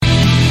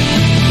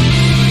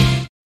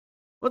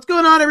What's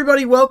going on,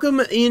 everybody? Welcome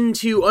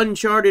into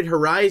Uncharted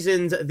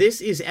Horizons. This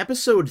is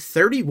episode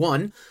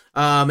 31,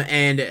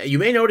 and you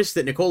may notice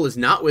that Nicole is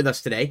not with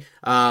us today.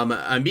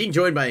 I'm being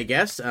joined by a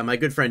guest, my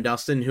good friend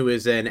Dustin, who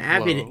is an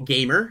avid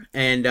gamer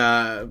and,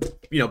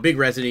 big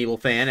Resident Evil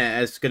fan,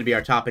 as going to be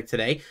our topic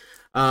today.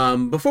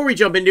 Before we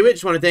jump into it,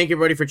 just want to thank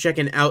everybody for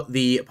checking out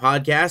the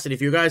podcast. And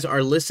if you guys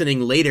are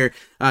listening later,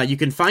 you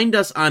can find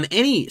us on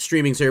any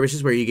streaming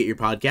services where you get your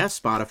podcasts,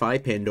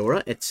 Spotify,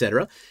 Pandora,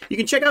 etc. You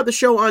can check out the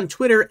show on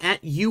Twitter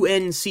at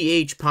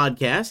UNCH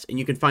Podcast, and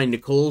you can find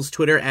Nicole's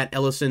Twitter at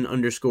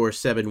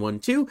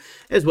Ellison_712,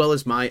 as well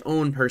as my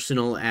own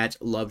personal at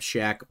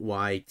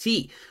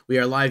LoveshackYT. We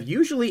are live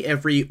usually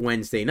every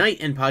Wednesday night,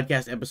 and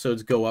podcast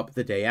episodes go up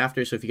the day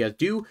after. So if you guys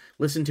do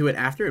listen to it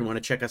after and want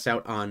to check us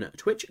out on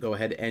Twitch, go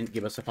ahead and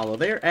give us a follow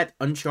there at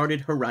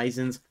Uncharted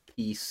Horizons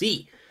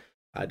PC.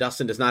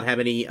 Dustin does not have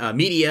any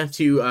media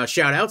to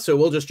shout out, so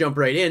we'll just jump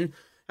right in.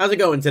 How's it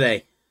going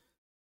today?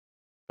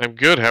 I'm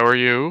good. How are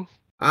you?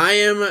 I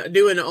am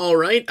doing all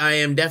right. I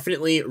am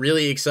definitely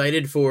really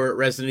excited for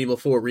Resident Evil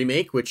 4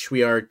 Remake, which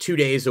we are 2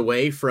 days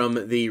away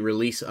from the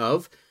release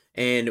of,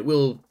 and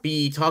we'll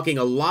be talking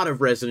a lot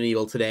of Resident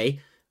Evil today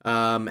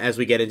as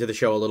we get into the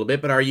show a little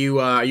bit. But are you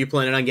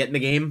planning on getting the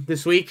game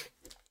this week?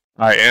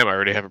 I am. I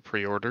already have it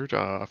pre-ordered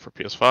for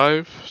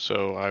PS5,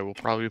 so I will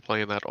probably be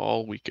playing that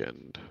all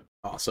weekend.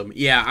 Awesome.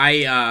 Yeah,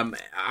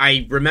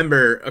 I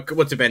remember,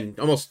 what's it been,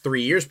 almost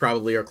 3 years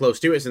probably, or close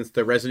to it, since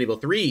the Resident Evil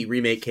 3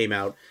 remake came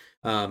out.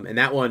 And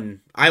that one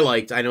I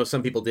liked. I know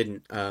some people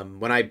didn't.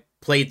 When I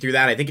played through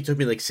that, I think it took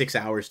me like 6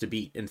 hours to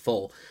beat in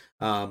full.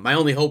 My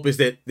only hope is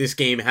that this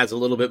game has a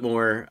little bit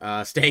more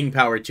staying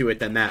power to it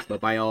than that, but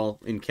by all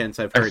intents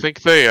I've heard.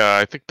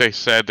 I think they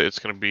said that it's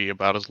going to be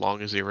about as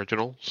long as the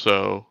original,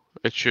 so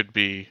it should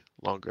be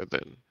longer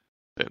than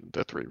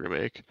the 3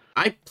 remake.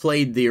 I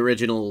played the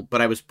original,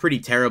 but I was pretty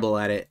terrible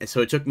at it,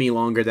 so it took me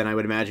longer than I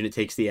would imagine it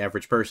takes the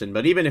average person.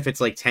 But even if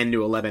it's like 10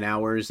 to 11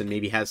 hours and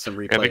maybe has some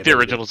replay... I think the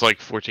original's like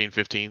 14,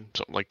 15,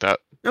 something like that.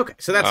 Okay,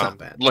 so that's not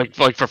bad. Like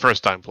for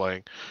first time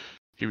playing.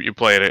 You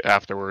play it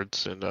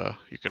afterwards, and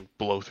you can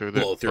blow through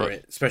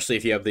it, especially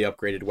if you have the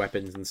upgraded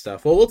weapons and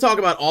stuff. Well, we'll talk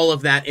about all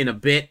of that in a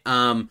bit,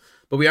 but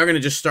we are going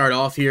to just start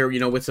off here,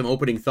 with some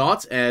opening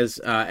thoughts,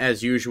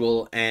 as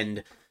usual,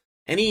 and...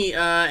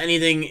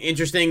 Anything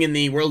interesting in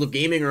the world of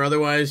gaming or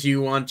otherwise you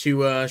want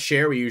to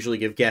share? We usually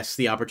give guests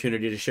the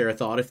opportunity to share a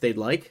thought if they'd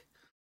like.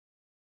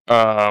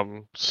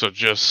 So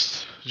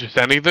just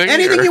anything?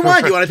 Anything you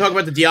want. You want to talk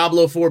about the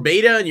Diablo 4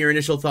 beta and your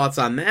initial thoughts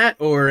on that,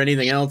 or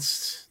anything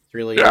else?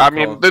 Really? Yeah,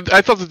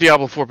 I thought the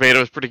Diablo 4 beta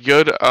was pretty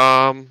good.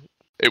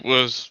 It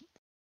was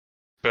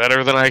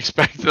better than I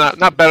expected.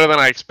 Not better than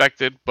I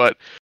expected, but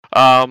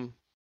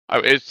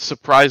it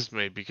surprised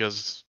me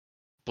because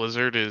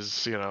Blizzard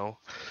is,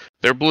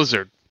 they're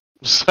Blizzard,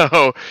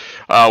 so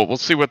we'll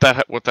see what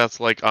that's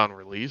like on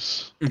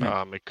release.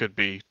 Mm-hmm. It could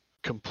be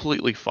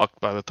completely fucked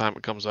by the time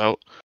it comes out,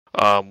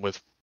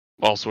 with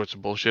all sorts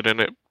of bullshit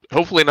in it.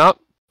 Hopefully not.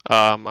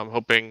 I'm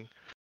hoping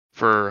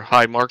for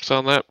high marks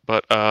on that,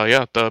 but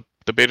yeah, the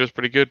beta is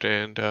pretty good,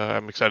 and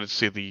I'm excited to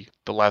see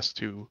the last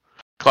 2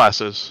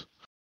 classes.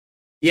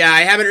 Yeah,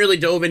 I haven't really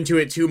dove into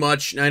it too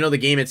much. I know the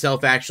game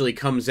itself actually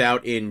comes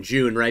out in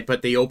June, right?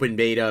 But the open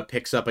beta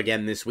picks up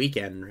again this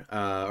weekend,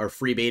 or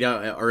free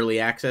beta, early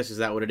access. Is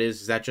that what it is?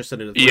 Is that just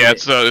an... Yeah,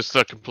 it's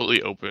a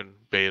completely open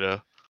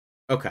beta.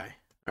 Okay,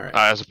 all right.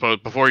 As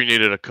opposed before you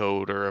needed a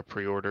code or a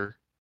pre-order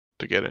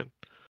to get in.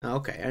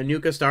 Okay,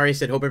 Anuka Starry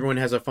said, hope everyone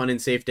has a fun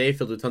and safe day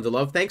filled with tons of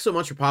love. Thanks so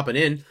much for popping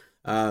in.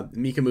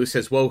 Mika Moose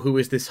says, whoa, who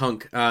is this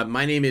hunk?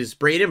 My name is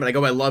Braden, but I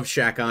go by Love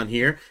Shack on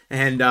here,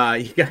 and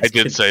you guys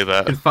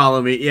can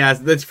follow me. Yeah,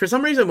 that's, for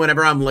some reason,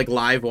 whenever I'm like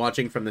live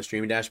watching from the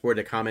stream dashboard,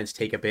 the comments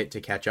take a bit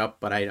to catch up,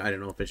 but I don't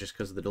know if it's just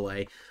because of the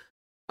delay.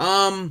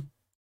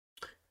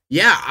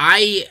 Yeah,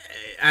 I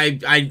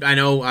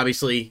know,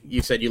 obviously,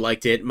 you said you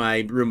liked it.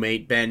 My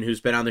roommate, Ben,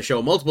 who's been on the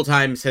show multiple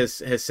times,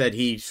 has said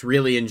he's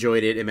really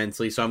enjoyed it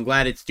immensely, so I'm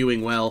glad it's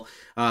doing well.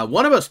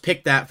 One of us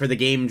picked that for the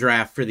game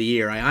draft for the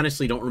year. I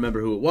honestly don't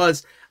remember who it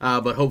was,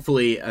 but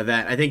hopefully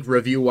that, I think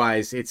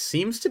review-wise, it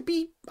seems to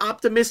be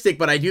optimistic,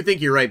 but I do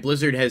think you're right.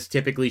 Blizzard has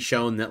typically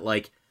shown that,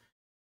 like,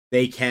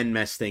 they can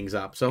mess things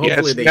up, so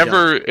hopefully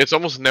it's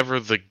almost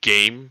never the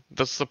game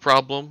that's the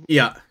problem.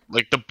 Yeah.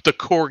 Like, the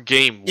core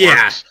game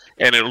works,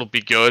 and it'll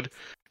be good.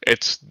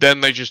 It's then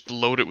they just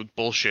load it with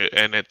bullshit,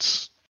 and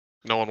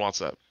no one wants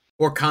that.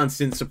 Or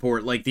constant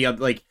support, like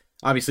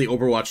obviously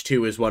Overwatch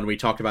 2 is one we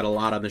talked about a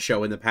lot on the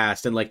show in the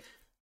past, and like,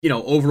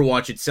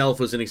 Overwatch itself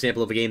was an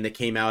example of a game that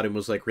came out and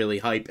was like really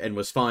hype and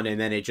was fun, and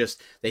then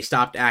they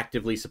stopped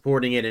actively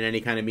supporting it in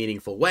any kind of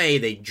meaningful way.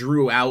 They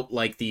drew out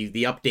like the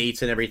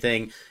updates and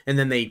everything, and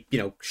then they,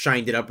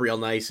 shined it up real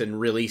nice and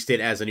released it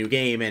as a new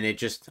game, and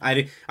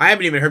I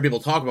haven't even heard people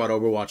talk about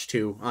Overwatch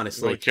 2,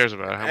 honestly. Nobody cares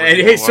about it. How much and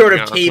it sort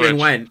of came and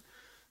went.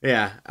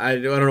 Yeah, I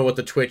don't know what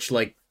the Twitch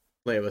play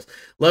was.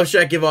 Love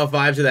Shack give off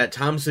vibes of that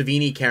Tom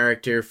Savini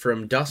character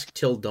from Dusk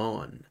Till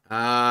Dawn.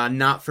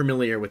 Not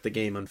familiar with the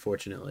game,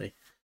 unfortunately.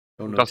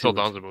 Dusk Till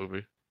Dawn's a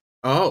movie.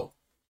 Oh.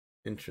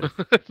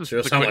 Interesting.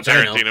 Shows The how Quentin much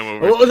I know. Tarantino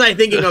movie. What was I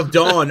thinking of?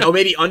 Dawn. Oh,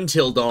 maybe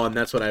Until Dawn.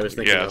 That's what I was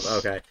thinking Yes.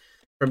 of. Okay.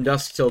 From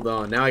Dusk Till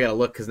Dawn. Now I gotta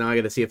look, because now I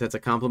gotta see if that's a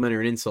compliment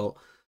or an insult.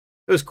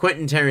 It was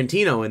Quentin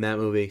Tarantino in that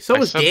movie. So I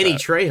was said Danny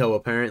that. Trejo,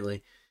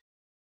 apparently.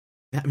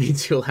 That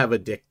means you'll have a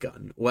dick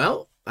gun.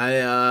 Well,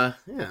 I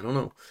don't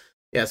know.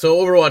 Yeah, so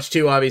Overwatch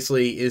 2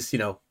 obviously is,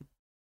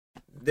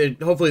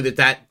 hopefully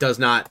that does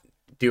not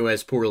do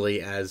as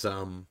poorly as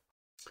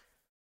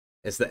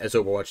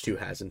Overwatch 2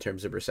 has in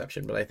terms of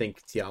reception, but I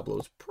think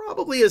Diablo's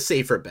probably a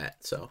safer bet.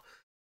 So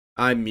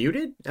I'm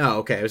muted. Oh,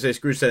 okay. I was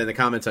Screw said in the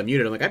comments I'm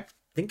muted. I'm like, I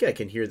think I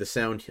can hear the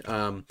sound.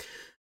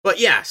 But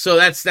yeah, so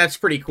that's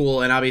pretty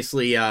cool, and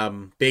obviously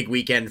big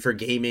weekend for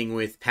gaming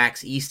with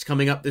PAX East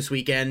coming up this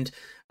weekend.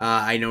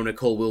 I know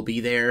Nicole will be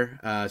there,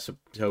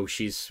 so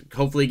she's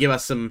hopefully give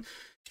us some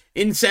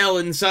incel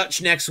and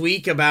such next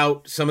week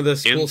about some of the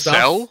cool stuff.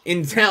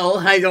 Intel?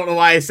 I don't know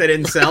why I said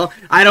incel.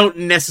 I don't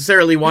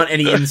necessarily want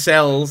any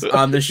incels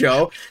on the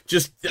show,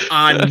 just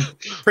on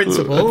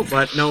principle,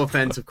 but no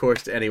offense, of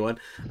course, to anyone.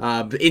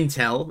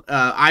 Intel.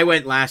 I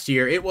went last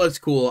year. It was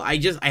cool. I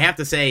have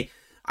to say,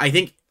 I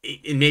think,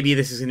 and maybe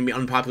this is going to be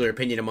unpopular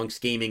opinion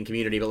amongst gaming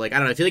community, but like, I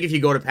don't know, I feel like if you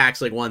go to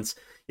PAX like once,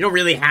 you don't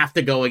really have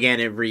to go again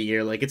every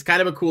year. Like, it's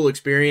kind of a cool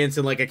experience,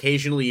 and like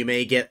occasionally you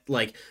may get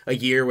like a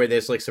year where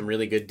there's like some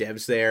really good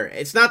devs there.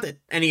 It's not that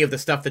any of the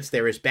stuff that's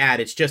there is bad,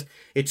 it's just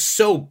it's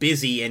so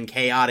busy and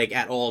chaotic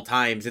at all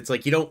times. It's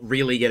like you don't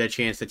really get a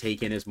chance to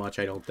take in as much,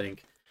 I don't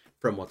think,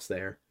 from what's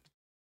there.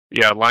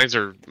 Yeah, lines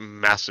are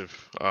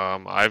massive.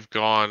 I've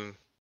gone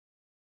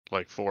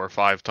like 4 or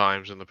 5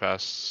 times in the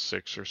past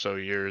 6 or so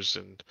years,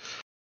 and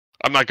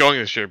I'm not going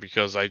this year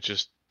because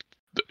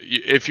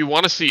if you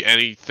want to see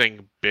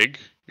anything big,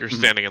 you're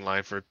standing in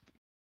line for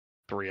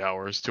 3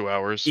 hours, 2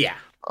 hours. Yeah.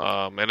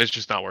 And it's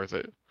just not worth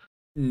it.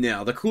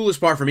 No, the coolest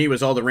part for me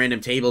was all the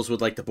random tables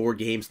with like the board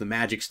games, the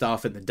Magic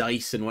stuff, and the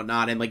dice and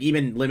whatnot, and like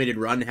even Limited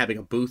Run having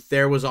a booth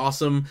there was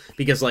awesome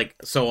because like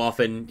so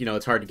often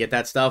it's hard to get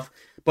that stuff.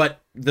 But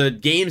the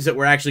games that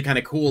were actually kind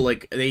of cool,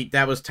 like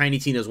that was Tiny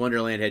Tina's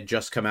Wonderland had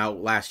just come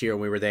out last year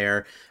when we were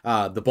there.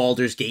 The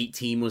Baldur's Gate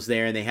team was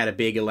there, and they had a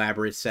big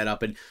elaborate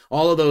setup, and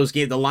all of those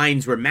games, the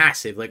lines were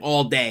massive, like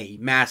all day,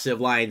 massive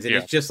lines, and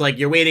It's just like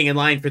you're waiting in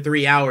line for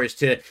 3 hours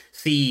to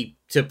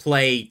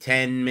play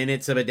 10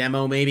 minutes of a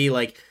demo, maybe.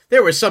 Like,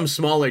 there were some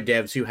smaller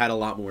devs who had a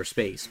lot more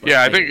space. But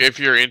I think if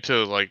you're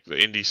into like the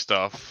indie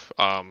stuff,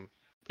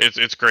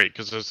 it's great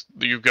because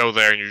you go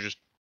there and you just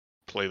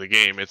play the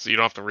game. You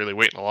don't have to really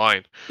wait in a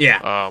line.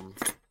 Yeah.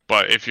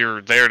 But if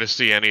you're there to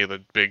see any of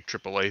the big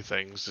AAA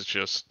things, it's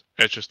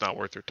just not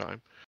worth your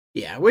time.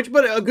 Yeah, but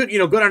a good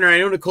on her. I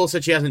know Nicole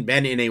said she hasn't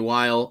been in a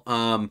while.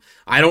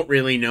 I don't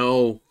really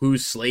know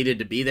who's slated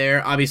to be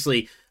there.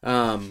 Obviously,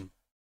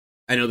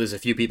 I know there's a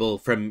few people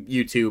from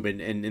YouTube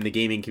and in the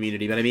gaming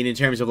community, but I mean, in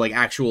terms of like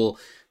actual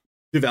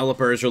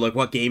developers or like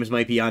what games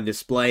might be on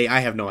display,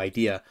 I have no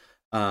idea.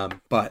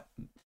 But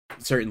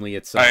certainly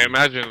it's. I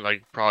imagine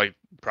like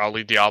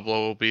probably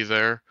Diablo will be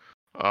there.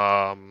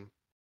 Well,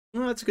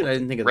 that's good. I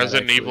didn't think of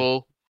Resident that,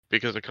 Evil,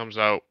 because it comes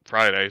out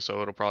Friday,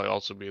 so it'll probably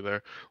also be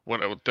there.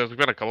 There's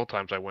been a couple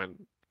times I went.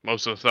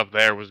 Most of the stuff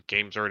there was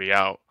games already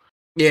out.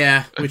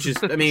 Yeah, which is,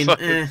 I mean,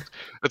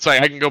 it's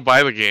like I can go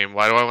buy the game.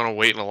 Why do I want to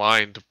wait in a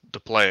line to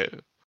play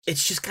it?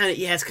 It's just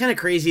it's kind of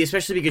crazy,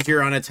 especially because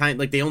you're on a time,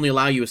 like, they only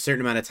allow you a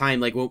certain amount of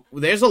time. Like, well,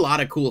 there's a lot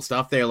of cool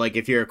stuff there. Like,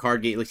 if you're a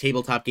card game, like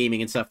tabletop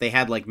gaming and stuff, they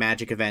had like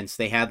Magic events.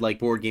 They had like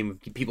board game.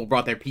 People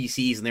brought their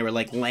PCs and they were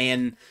like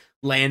LAN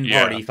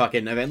party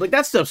fucking event. Like,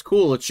 that stuff's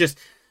cool. It's just,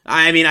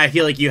 I mean, I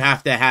feel like you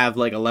have to have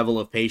like a level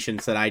of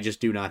patience that I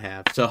just do not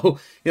have. So,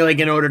 like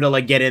in order to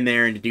like get in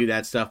there and to do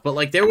that stuff. But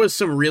like there was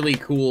some really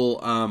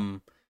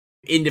cool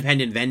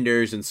independent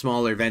vendors and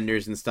smaller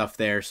vendors and stuff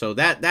there, so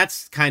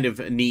that's kind of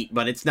neat,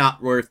 but it's not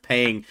worth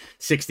paying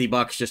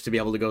 $60 just to be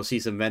able to go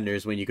see some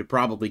vendors when you could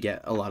probably get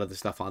a lot of the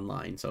stuff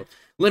online. So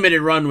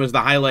Limited Run was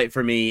the highlight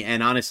for me,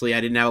 and honestly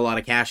I didn't have a lot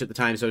of cash at the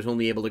time, so I was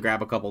only able to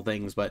grab a couple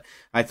things, but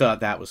I thought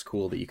that was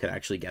cool that you could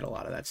actually get a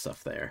lot of that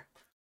stuff there.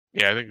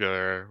 Yeah, I think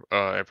they're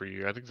every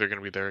year. I think they're going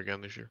to be there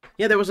again this year.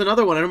 Yeah, there was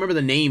another one. I don't remember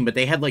the name, but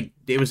they had like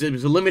it was a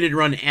Limited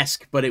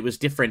Run-esque, but it was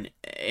different,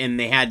 and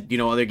they had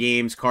other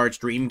games, cards,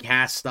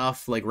 Dreamcast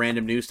stuff, like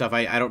random new stuff.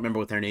 I don't remember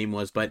what their name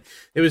was, but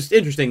it was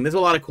interesting. There's a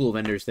lot of cool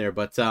vendors there,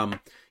 but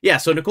yeah.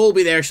 So Nicole will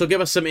be there. She'll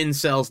give us some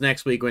incels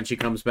next week when she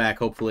comes back.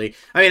 Hopefully,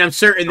 I mean, I'm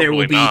certain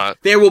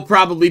there will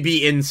probably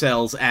be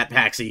incels at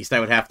PAX East. I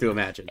would have to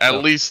imagine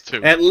at least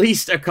 2, at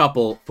least a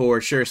couple for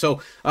sure.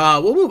 So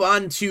we'll move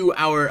on to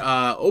our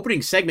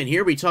opening segment.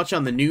 Here we touch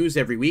on the news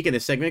every week in a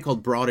segment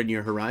called Broaden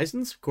Your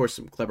Horizons. Of course,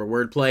 some clever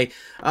wordplay.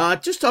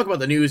 Just talk about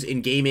the news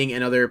in gaming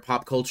and other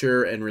pop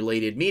culture and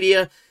related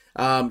media.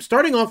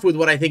 Starting off with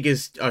what I think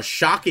is a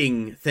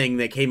shocking thing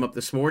that came up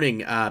this morning.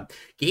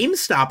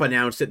 GameStop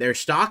announced that their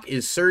stock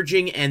is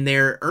surging and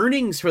their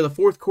earnings for the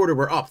fourth quarter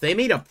were up. They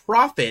made a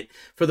profit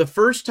for the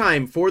first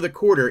time for the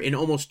quarter in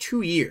almost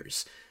 2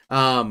 years,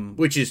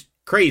 which is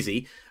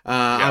crazy.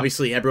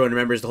 Obviously everyone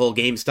remembers the whole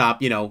GameStop,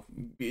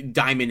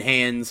 diamond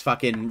hands,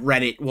 fucking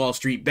Reddit, Wall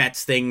Street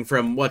bets thing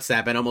from, what's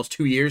that, been almost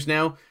 2 years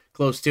now?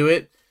 close to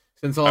it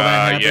since all that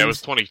happened. Yeah, it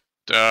was 20,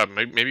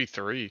 maybe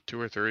 2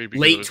 or 3,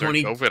 because Late it was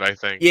during 20 COVID, I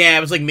think. Yeah,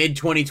 it was like mid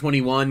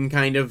 2021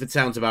 kind of. It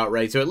sounds about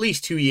right. So at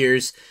least 2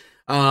 years.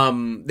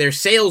 Their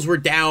sales were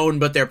down,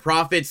 but their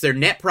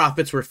net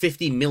profits were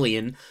 50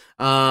 million.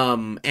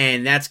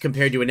 And that's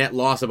compared to a net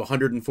loss of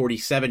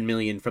 147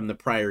 million from the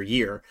prior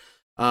year.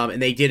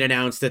 And they did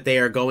announce that they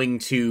are going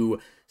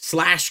to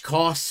slash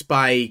costs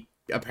by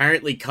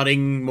apparently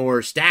cutting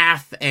more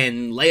staff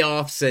and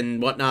layoffs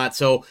and whatnot.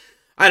 So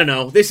I don't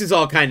know. This is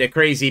all kind of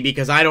crazy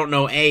because I don't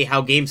know, A,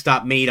 how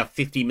GameStop made a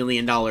 $50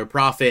 million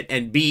profit,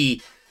 and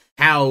B,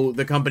 how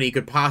the company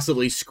could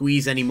possibly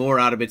squeeze any more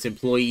out of its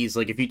employees.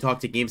 Like, if you talk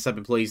to GameStop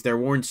employees, they're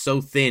worn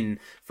so thin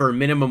for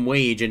minimum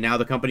wage, and now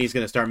the company's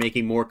going to start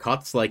making more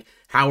cuts. Like,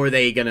 how are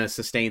they going to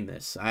sustain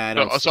this?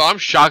 So I'm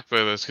shocked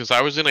by this, because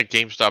I was in a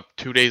GameStop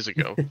 2 days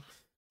ago,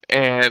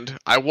 and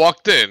I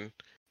walked in,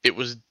 it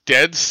was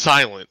dead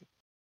silent,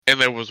 and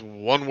there was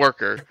one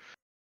worker.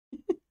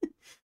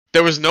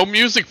 There was no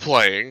music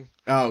playing.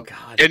 Oh,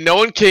 God. And no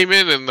one came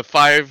in the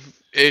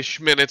 5-ish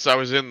minutes I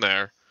was in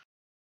there.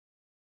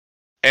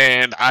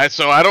 And I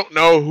don't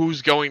know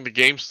who's going to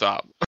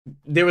GameStop.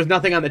 There was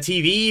nothing on the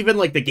TV, even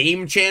like the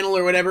game channel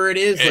or whatever it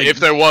is. Like... If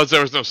there was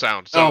no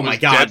sound. So oh my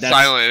God, dead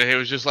silent, and it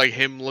was just like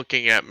him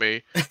looking at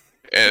me.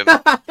 And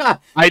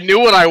I knew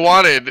what I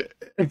wanted,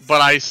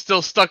 but I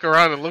still stuck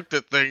around and looked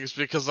at things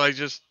because I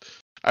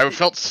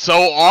felt so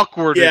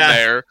awkward in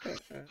there.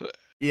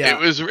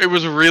 Yeah, it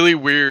was really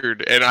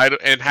weird,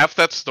 and half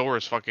that store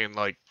is fucking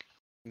like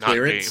not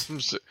clearance?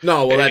 Games.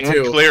 No, well, that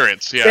too.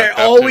 Clearance, yeah. They're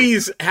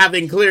always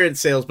having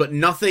clearance sales, but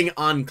nothing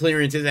on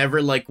clearance is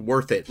ever like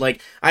worth it.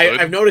 Like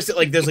I've noticed that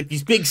like there's like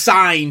these big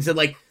signs, and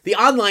like the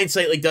online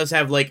site like does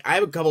have like I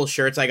have a couple of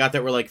shirts I got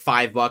that were like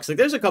 $5. Like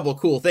there's a couple of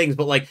cool things,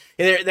 but like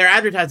they're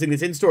advertising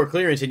this in-store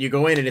clearance, and you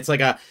go in and it's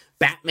like a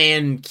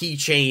Batman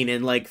keychain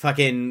and like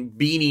fucking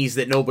beanies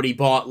that nobody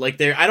bought.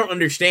 Like I don't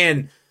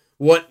understand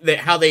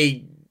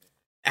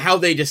how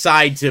they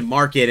decide to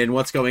market and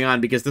what's going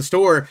on, because the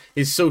store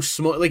is so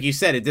small. Like you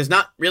said, there's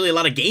not really a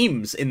lot of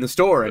games in the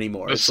store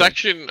anymore. The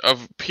section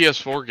of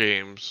PS4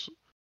 games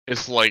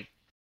is like,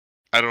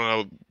 I don't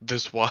know,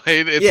 this wide.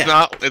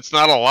 It's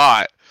not a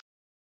lot.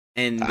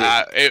 And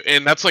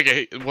and that's like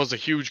it was a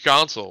huge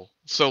console.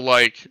 So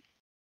like,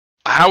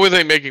 how are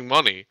they making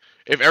money?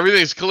 If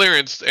everything's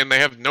clearanced and they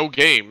have no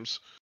games,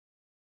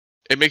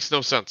 it makes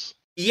no sense.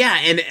 Yeah,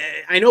 and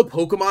I know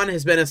Pokemon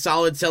has been a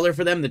solid seller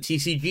for them. The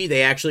TCG,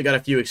 they actually got a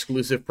few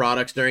exclusive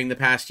products during the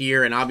past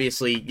year, and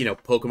obviously, you know,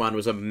 Pokemon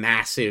was a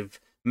massive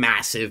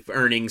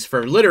earnings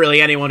for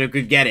literally anyone who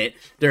could get it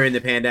during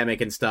the pandemic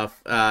and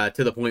stuff, to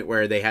the point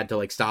where they had to,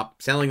 like, stop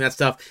selling that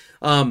stuff.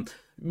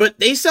 But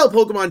they sell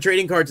Pokemon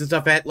trading cards and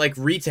stuff at, like,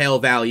 retail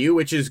value,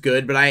 which is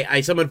good,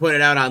 but someone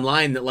pointed out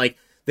online that, like,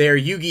 their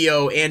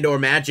Yu-Gi-Oh! And or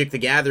Magic the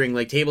Gathering,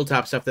 like,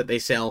 tabletop stuff that they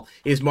sell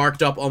is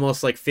marked up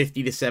almost, like,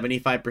 50 to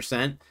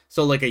 75%.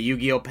 So, like, a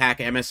Yu-Gi-Oh! Pack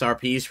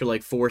MSRPs for,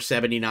 like,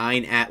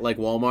 $4.79 at, like,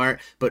 Walmart,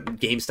 but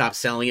GameStop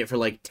selling it for,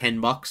 like,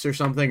 $10 or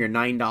something, or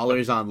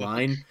 $9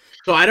 online.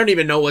 So I don't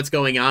even know what's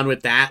going on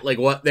with that, like,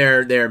 what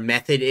their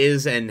method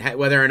is, and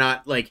whether or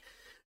not, like,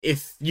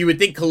 if you would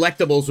think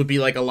collectibles would be,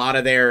 like, a lot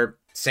of their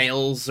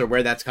sales, or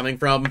where that's coming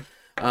from.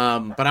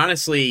 But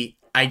honestly,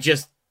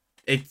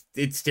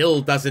 it still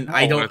doesn't.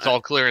 I don't. When it's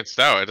all clearanced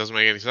out, it doesn't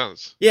make any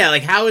sense. Yeah,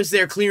 like how is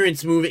their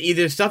clearance moving?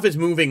 Either stuff is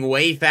moving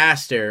way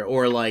faster,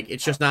 or like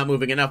it's just not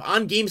moving enough.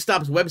 On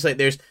GameStop's website,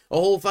 there's a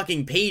whole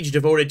fucking page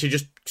devoted to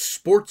just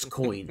sports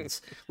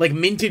coins, like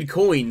minted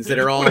coins that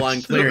are all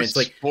on clearance.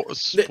 Like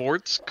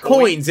sports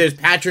coins. There's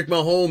Patrick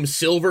Mahomes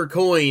silver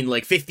coin,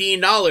 like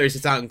 $15.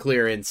 It's on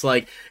clearance.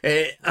 Like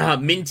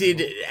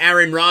minted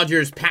Aaron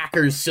Rodgers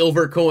Packers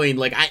silver coin.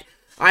 Like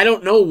I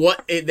don't know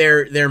what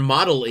their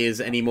model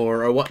is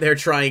anymore, or what they're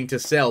trying to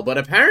sell, but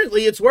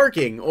apparently it's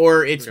working,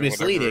 or it's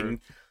misleading. Whatever.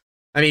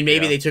 I mean,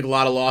 maybe they took a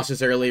lot of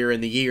losses earlier in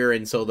the year,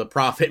 and so the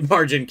profit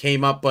margin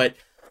came up, but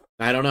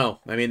I don't know.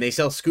 I mean, they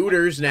sell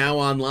scooters now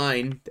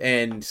online,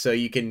 and so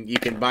you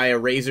can buy a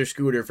Razor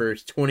scooter for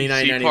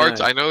 $29.99.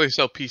 Parts, I know they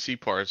sell PC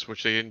parts,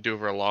 which they didn't do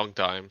for a long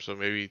time, so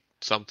maybe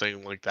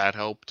something like that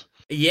helped.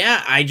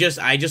 Yeah, I just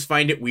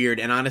find it weird,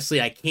 and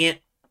honestly, I can't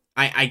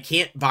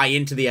buy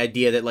into the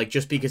idea that, like,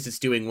 just because it's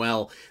doing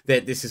well,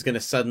 that this is going to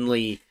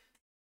suddenly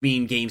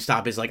mean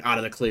GameStop is, like, out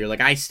of the clear.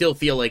 Like, I still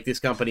feel like this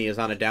company is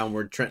on a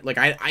downward trend. Like,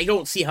 I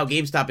don't see how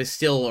GameStop is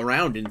still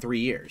around in 3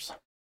 years.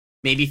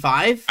 Maybe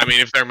 5? I mean,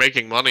 if they're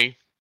making money.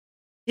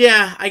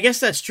 Yeah, I guess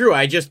that's true.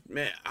 I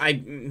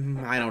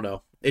don't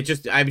know.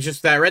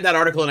 I read that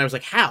article and I was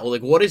like, how?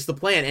 Like, what is the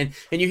plan?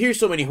 And you hear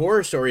so many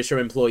horror stories from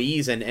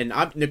employees, and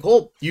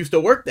Nicole used to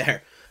work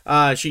there.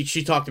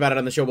 She talked about it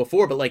on the show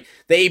before, but like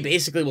they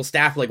basically will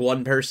staff like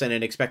one person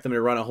and expect them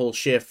to run a whole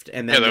shift,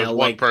 and then there was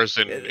one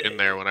person in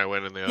there when I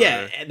went in the other.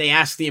 Yeah, and they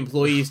ask the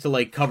employees to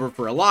like cover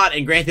for a lot,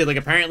 and granted, like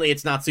apparently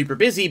it's not super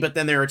busy, but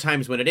then there are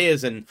times when it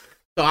is, and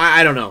so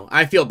I don't know.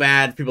 I feel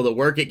bad for people that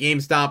work at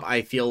GameStop.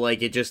 I feel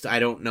like I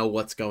don't know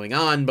what's going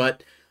on,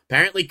 but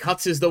apparently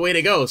cuts is the way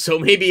to go. So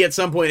maybe at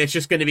some point it's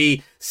just going to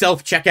be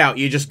self-checkout.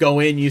 You just go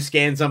in, you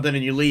scan something,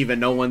 and you leave, and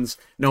no one's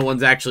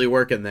actually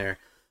working there.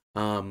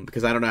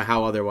 Because I don't know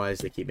how otherwise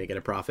they keep making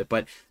a profit.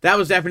 But that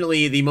was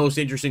definitely the most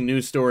interesting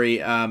news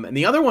story. And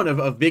the other one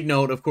of big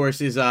note, of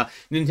course, is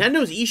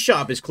Nintendo's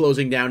eShop is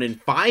closing down in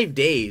 5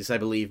 days, I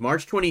believe,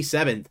 March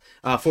 27th,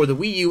 for the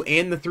Wii U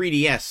and the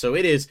 3DS. So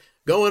it is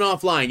going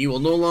offline. You will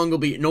no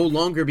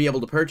longer be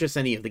able to purchase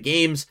any of the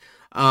games.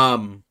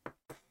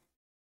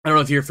 I don't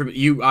know if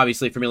you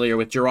obviously familiar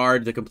with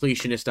Gerard, the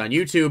completionist on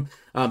YouTube.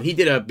 He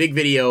did a big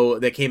video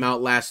that came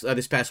out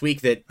this past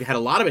week that had a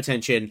lot of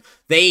attention.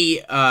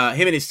 Him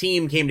and his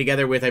team came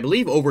together with, I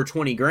believe, over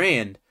 20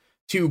 grand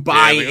to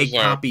buy a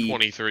copy.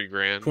 23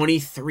 grand.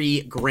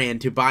 23 grand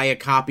to buy a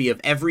copy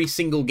of every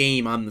single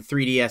game on the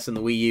 3DS and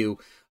the Wii U.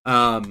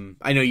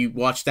 I know you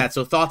watched that.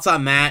 So thoughts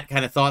on that?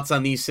 Kind of thoughts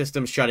on these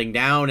systems shutting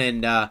down,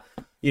 and are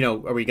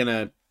we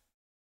gonna,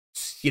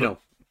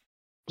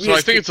 So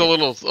I think it's a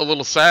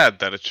little sad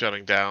that it's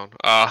shutting down.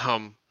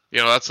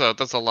 That's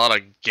a lot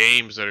of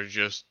games that are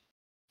just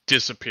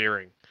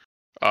disappearing.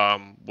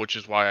 Which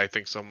is why I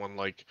think someone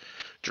like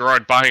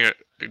Gerard buying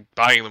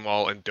them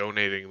all and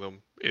donating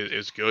them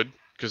is good,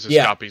 because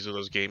there's copies of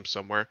those games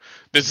somewhere.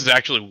 This is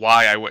actually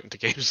why I went into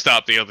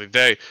GameStop the other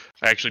day.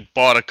 I actually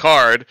bought a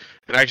card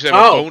and I actually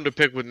have a bone to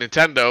pick with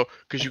Nintendo,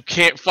 because you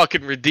can't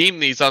fucking redeem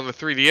these on the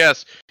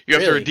 3DS. You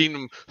have to redeem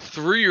them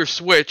through your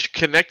Switch,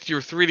 connect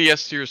your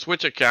 3DS to your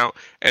Switch account,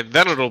 and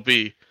then it'll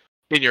be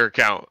in your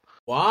account.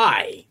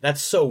 Why?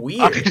 That's so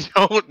weird. I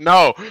don't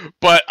know,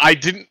 but I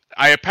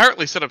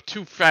apparently set up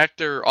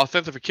 2-factor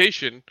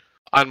authentication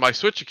on my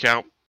Switch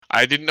account.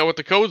 I didn't know what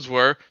the codes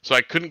were, so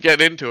I couldn't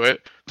get into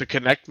it to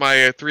connect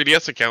my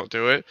 3DS account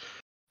to it.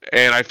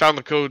 And I found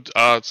the code,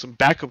 some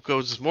backup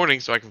codes this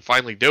morning, so I can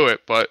finally do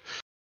it. But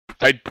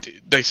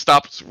they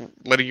stopped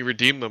letting you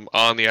redeem them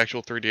on the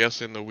actual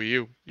 3DS and the Wii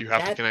U. You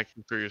have to connect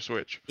them through your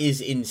Switch. Is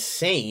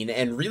insane,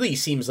 and really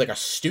seems like a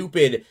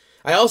stupid.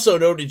 I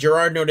also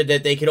Gerard noted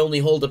that they could only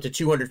hold up to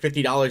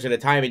 $250 at a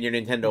time in your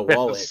Nintendo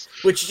wallet,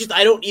 which just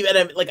I don't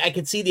even I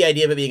could see the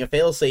idea of it being a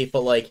failsafe,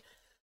 but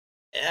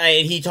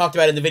he talked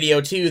about in the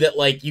video too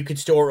that you could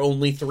store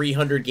only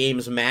 300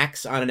 games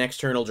max on an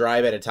external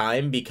drive at a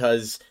time,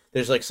 because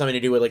there's something to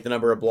do with the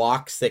number of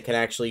blocks that can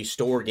actually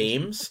store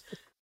games.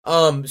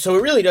 So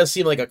it really does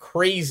seem like a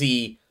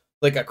crazy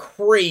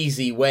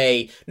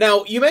way.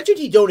 Now, you mentioned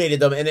he donated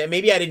them, and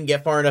maybe I didn't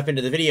get far enough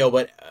into the video,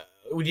 but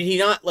did he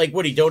not,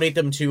 would he donate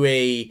them to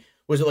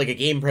was it a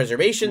game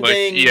preservation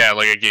thing? Yeah,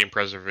 a game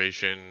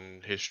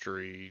preservation,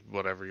 history,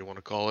 whatever you want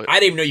to call it. I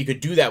didn't even know you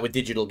could do that with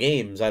digital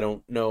games. I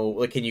don't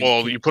know, can you...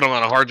 Well, you put them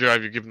on a hard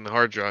drive, you give them the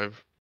hard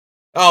drive.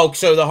 Oh,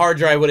 so the hard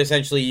drive would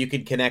essentially, you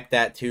could connect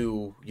that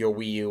to your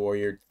Wii U or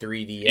your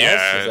 3DS?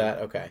 Yeah. Is that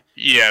okay?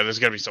 Yeah, there's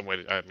got to be some way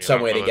to get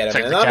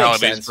them in.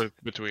 That makes sense.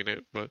 Between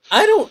it, but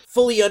I don't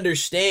fully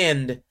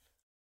understand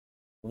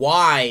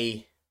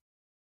why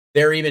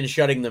they're even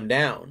shutting them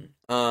down.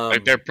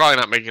 They're probably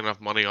not making enough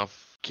money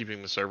off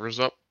keeping the servers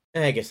up.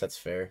 I guess that's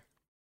fair.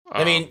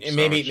 I mean,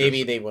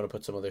 maybe they want to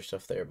put some other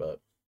stuff there, but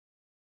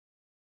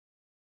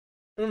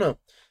I don't know.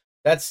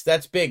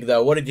 That's big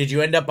though. Did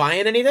you end up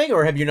buying anything,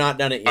 or have you not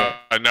done it yet?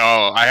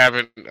 No, I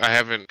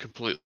haven't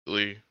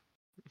completely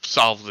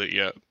solved it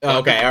yet. Oh,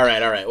 okay, all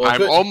right. Well,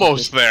 I'm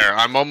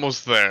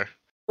almost there.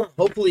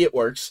 Hopefully it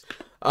works.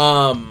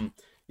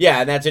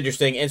 Yeah, and that's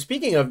interesting. And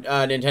speaking of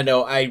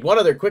Nintendo, one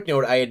other quick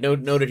note I had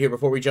noted here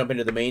before we jump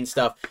into the main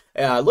stuff.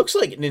 Looks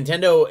like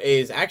Nintendo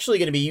is actually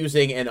going to be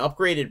using an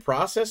upgraded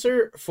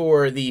processor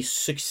for the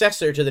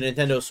successor to the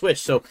Nintendo Switch.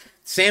 So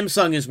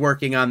Samsung is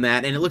working on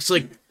that, and it looks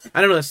like,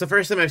 I don't know, that's the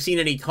first time I've seen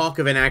any talk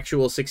of an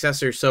actual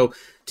successor. So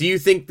do you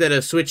think that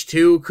a Switch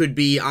 2 could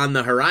be on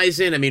the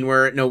horizon? I mean,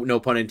 we're, no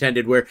pun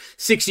intended, we're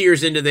 6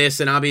 years into this,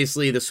 and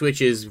obviously the Switch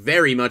has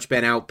very much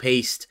been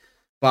outpaced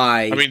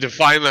by...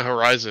 define the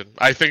horizon.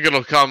 I think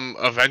it'll come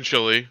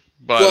eventually,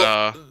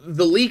 but...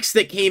 the leaks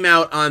that came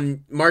out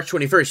on March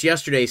 21st,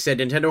 yesterday, said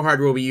Nintendo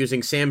hardware will be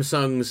using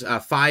Samsung's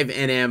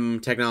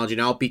 5nm technology.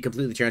 Now, I'll be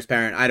completely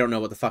transparent. I don't know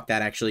what the fuck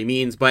that actually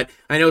means, but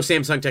I know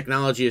Samsung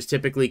technology is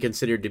typically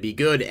considered to be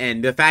good,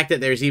 and the fact that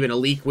there's even a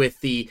leak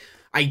with the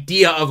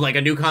idea of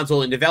a new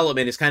console in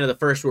development is kind of the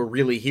first we're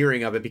really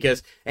hearing of it,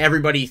 because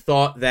everybody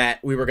thought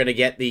that we were going to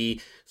get the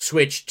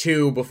Switch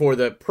 2 before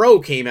the Pro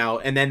came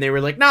out, and then they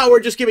were like, no,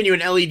 we're just giving you an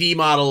LED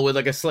model with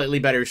a slightly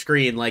better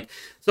screen.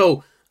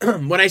 So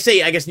when I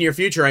say, I guess, near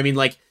future, I mean,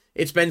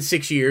 it's been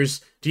 6 years.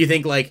 Do you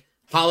think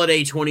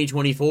holiday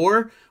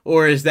 2024,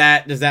 or does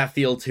that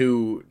feel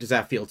too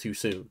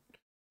soon?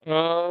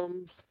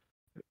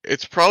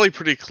 It's probably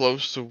pretty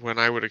close to when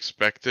I would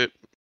expect it.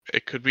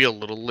 It could be a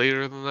little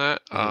later than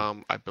that.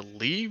 Mm-hmm. I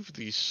believe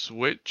the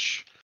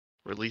Switch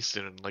released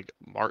in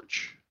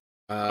March.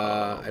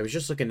 I was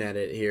just looking at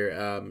it here.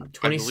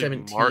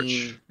 2017.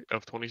 March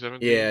of 2017.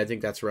 Yeah, I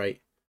think that's right.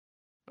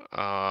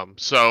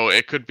 So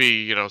it could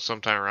be,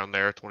 sometime around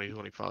there,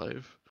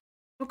 2025.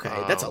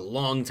 Okay, that's a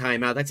long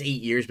time out. That's 8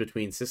 years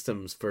between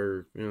systems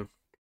for,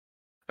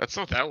 That's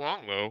not that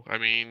long though. I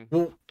mean,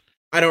 well,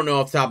 I don't know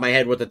off the top of my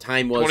head what the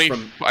time was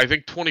from. I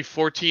think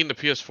 2014 the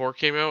PS4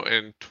 came out,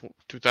 and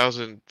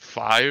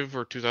 2005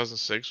 or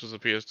 2006 was the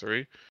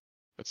PS3.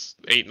 That's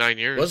 8-9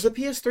 years. Was the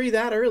PS3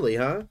 that early,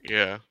 huh?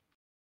 Yeah.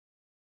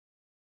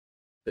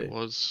 It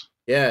was.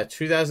 Yeah,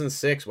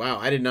 2006. Wow,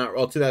 I did not.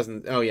 Well,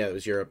 2000. Oh yeah, it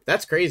was Europe.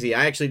 That's crazy.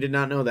 I actually did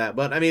not know that.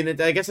 But I mean,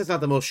 I guess it's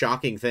not the most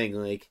shocking thing.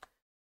 Like,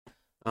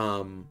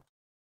 8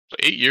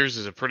 years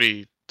is a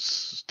pretty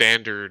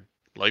standard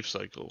life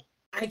cycle.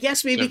 I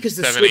guess maybe because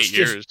the 7,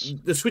 Switch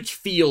the Switch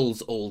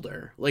feels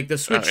older. Like the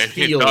Switch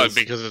feels. It does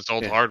because it's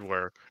old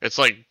hardware. It's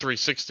like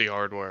 360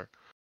 hardware.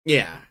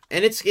 Yeah,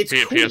 and it's cool.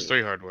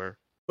 PS3 hardware.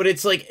 But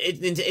it's like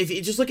if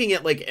you're just looking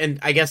at like, and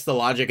I guess the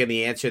logic and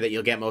the answer that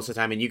you'll get most of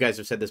the time, and you guys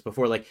have said this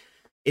before, like,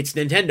 it's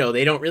Nintendo.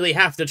 They don't really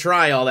have to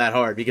try all that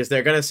hard because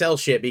they're gonna sell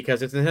shit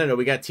because it's Nintendo.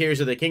 We got Tears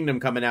of the Kingdom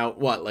coming out,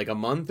 what, like a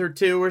month or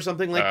two or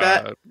something like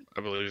that?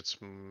 I believe it's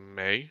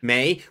May.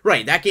 May,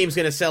 right? That game's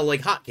gonna sell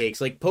like hotcakes.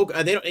 Like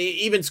they don't,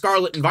 even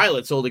Scarlet and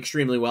Violet sold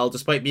extremely well,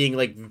 despite being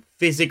like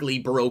physically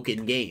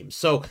broken games.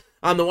 So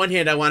on the one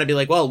hand, I want to be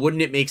like, well,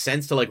 wouldn't it make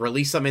sense to like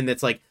release something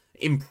that's like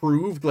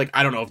improved? Like,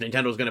 I don't know if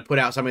Nintendo's gonna put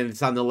out something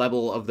that's on the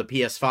level of the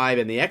PS5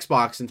 and the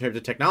Xbox in terms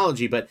of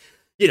technology, but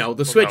you know,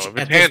 the Switch. No, if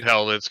it's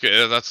handheld, it's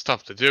good. That's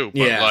tough to do.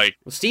 But like,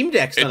 Steam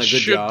Deck's done a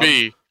good job.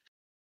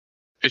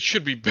 It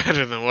should be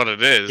better than what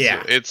it is.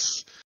 Yeah,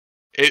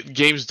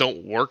 games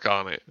don't work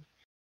on it.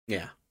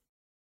 Yeah,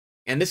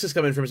 and this is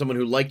coming from someone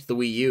who liked the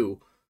Wii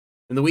U,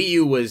 and the Wii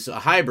U was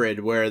a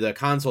hybrid where the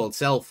console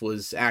itself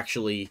was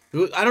actually,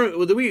 I don't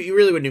know, the Wii you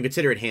really wouldn't even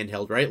consider it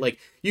handheld, right? Like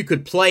you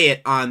could play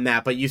it on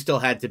that, but you still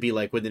had to be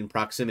like within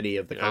proximity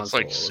of the console.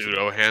 It's like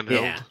pseudo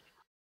handheld. Yeah.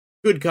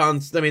 Good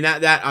cons. I mean,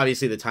 that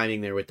obviously the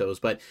timing there with those,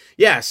 but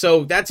yeah,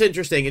 so that's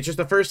interesting. It's just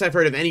the first I've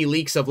heard of any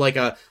leaks of like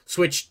a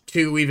Switch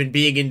 2 even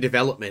being in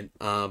development.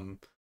 And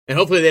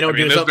hopefully they don't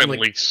do something like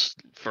leaks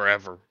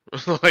forever,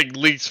 like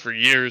leaks for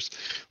years.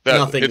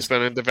 It's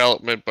been in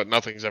development, but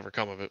nothing's ever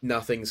come of it.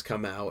 Nothing's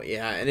come out,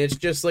 yeah, and it's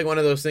just like one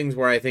of those things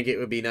where I think it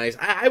would be nice.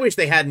 I wish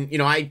they hadn't. You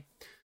know,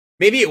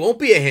 maybe it won't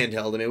be a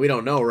handheld. I mean, we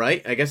don't know,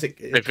 right? I guess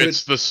if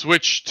it's the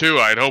Switch 2,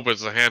 I'd hope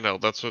it's a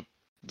handheld. That's what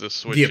the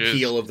Switch is. The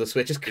appeal of the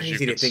Switch is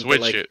crazy to think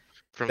switch that, like, it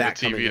from the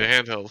TV to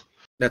handheld.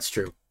 That's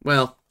true.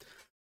 Well,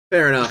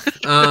 fair enough.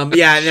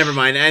 Yeah, never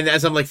mind. And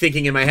as I'm like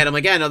thinking in my head, I'm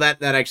like, yeah, no,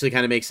 that actually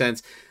kind of makes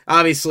sense.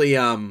 Obviously,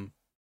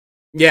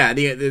 yeah,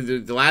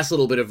 the last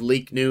little bit of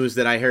leak news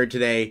that I heard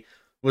today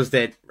was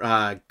that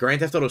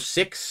Grand Theft Auto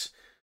 6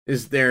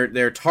 is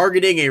they're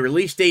targeting a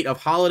release date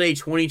of holiday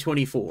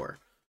 2024.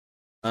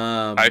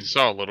 I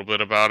saw a little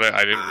bit about it.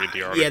 I didn't read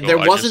the article. Yeah,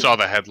 I just saw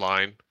the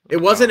headline. It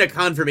wasn't a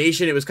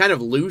confirmation. It was kind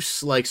of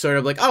loose, like sort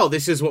of like, oh,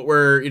 this is what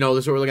we're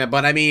looking at.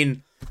 But I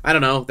mean, I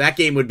don't know. That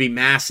game would be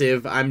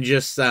massive. I'm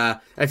just, I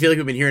feel like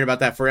we've been hearing about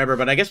that forever.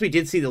 But I guess we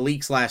did see the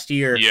leaks last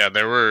year. Yeah,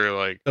 there were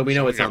like, so we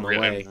know it's on the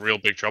way. Real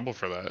big trouble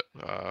for that.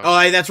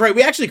 That's right.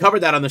 We actually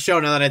covered that on the show.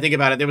 Now that I think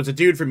about it, there was a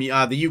dude from the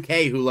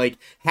UK who like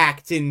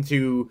hacked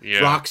into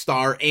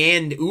Rockstar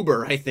and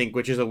Uber, I think,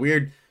 which is a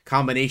weird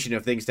combination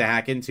of things to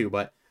hack into.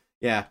 But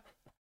yeah.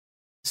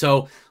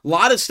 So, a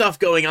lot of stuff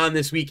going on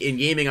this week in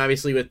gaming,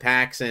 obviously, with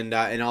PAX and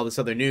all this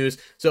other news.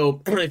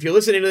 So, if you're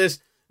listening to this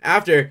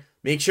after,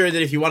 make sure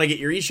that if you want to get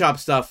your eShop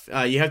stuff,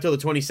 you have till the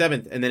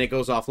 27th, and then it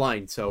goes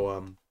offline.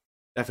 So,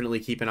 definitely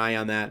keep an eye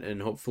on that, and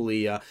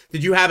hopefully...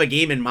 did you have a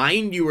game in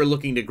mind you were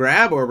looking to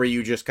grab, or were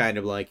you just kind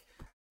of like...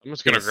 I'm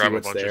just going to grab a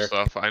bunch of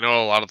stuff. I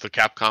know a lot of the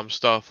Capcom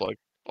stuff, like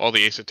all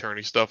the Ace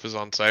Attorney stuff is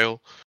on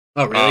sale.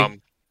 Oh,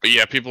 really? But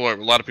yeah, a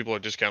lot of people are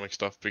discounting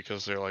stuff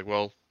because they're like,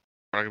 well,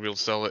 we're not going to be able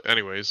to sell it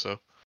anyway, so...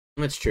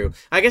 That's true.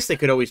 I guess they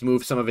could always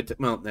move some of it to...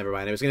 Well, never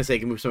mind. I was going to say they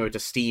can move some of it to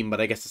Steam, but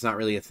I guess it's not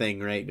really a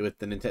thing, right? With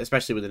the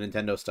especially with the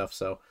Nintendo stuff,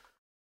 so...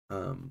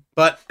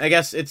 but I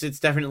guess it's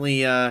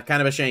definitely kind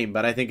of a shame,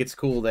 but I think it's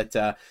cool that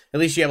at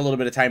least you have a little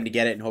bit of time to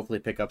get it and hopefully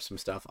pick up some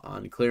stuff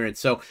on clearance.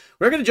 So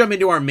we're going to jump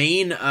into our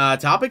main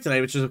topic tonight,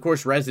 which is, of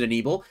course, Resident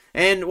Evil.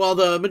 And while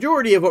the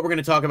majority of what we're going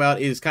to talk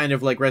about is kind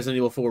of like Resident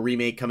Evil 4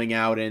 Remake coming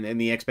out and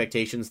the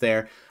expectations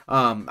there,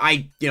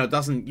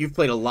 you've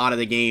played a lot of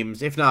the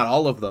games, if not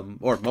all of them,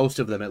 or most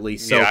of them at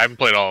least. So yeah, I haven't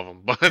played all of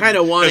them, but kind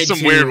of wanted there's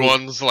some weird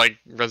ones like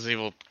Resident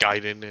Evil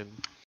Gaiden and...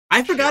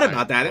 I forgot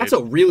about that. That's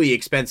a really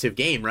expensive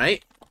game,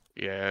 right?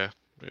 Yeah,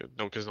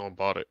 no, because no one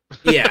bought it.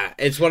 Yeah,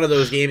 it's one of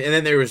those games. And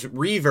then there was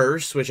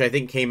Reverse, which I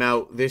think came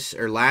out this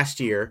or last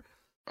year.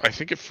 I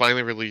think it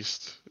finally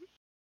released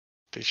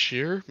this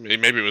year.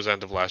 Maybe it was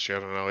end of last year.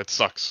 I don't know. It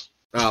sucks.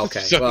 Oh,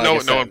 okay. So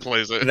well, no one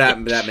plays it. That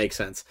makes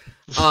sense.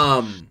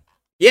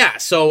 Yeah.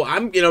 So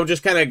I'm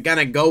just kind of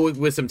gonna go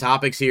with some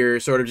topics here,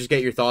 sort of just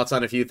get your thoughts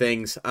on a few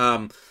things.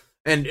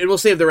 And we'll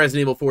save the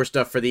Resident Evil 4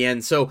 stuff for the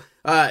end. So,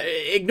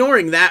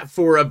 ignoring that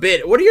for a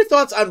bit, what are your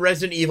thoughts on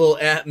Resident Evil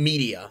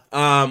media?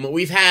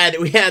 We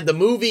had the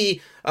movie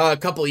a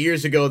couple of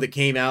years ago that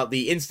came out,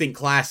 the instant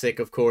classic,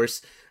 of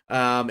course,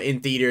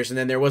 in theaters, and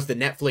then there was the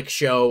Netflix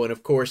show, and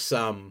of course,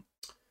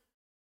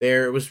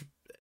 there was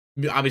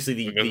obviously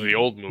the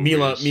old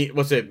movie.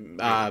 what's it?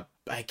 I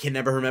can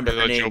never remember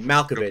her name.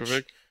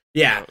 Malkovich.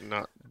 Yeah. No,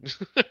 not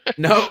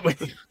No, what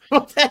the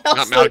Not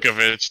hell's like,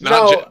 Malkovich.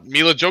 no,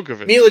 Mila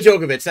Djokovic. Mila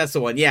Djokovic, that's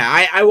the one.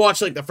 Yeah, I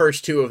watched like the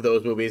first two of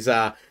those movies.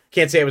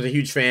 Can't say I was a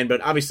huge fan,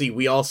 but obviously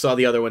we all saw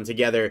the other one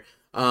together.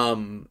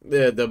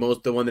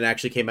 The one that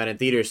actually came out in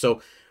theaters.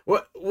 So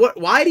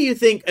why do you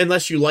think,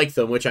 unless you like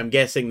them, which I'm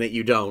guessing that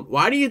you don't,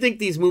 why do you think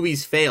these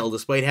movies fail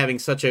despite having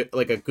such a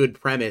good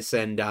premise?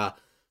 And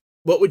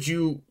what would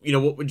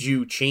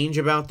you change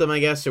about them, I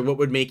guess, or what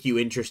would make you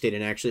interested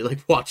in actually like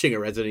watching a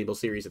Resident Evil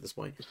series at this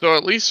point? So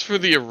at least for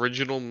the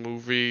original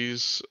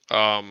movies,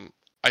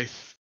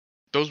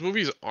 those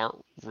movies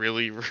aren't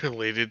really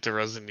related to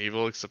Resident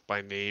Evil except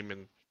by name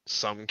and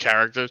some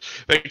characters.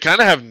 They kind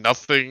of have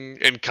nothing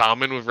in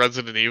common with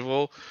Resident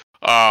Evil,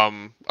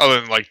 other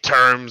than like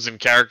terms and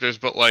characters.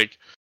 But like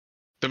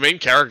the main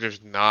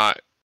character's not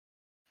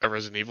a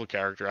Resident Evil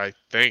character. I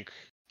think.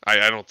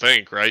 I don't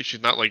think, right?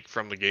 She's not like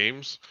from the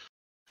games.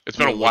 It's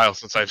been a while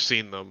since I've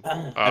seen them.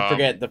 I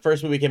forget. The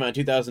first movie came out in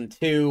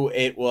 2002.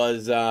 It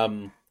was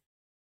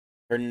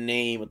her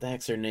name. What the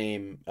heck's her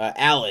name?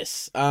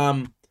 Alice.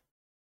 Yeah,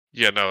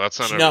 no, that's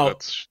not. No.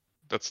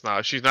 That's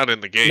not. She's not in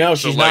the game. No,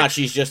 she's not.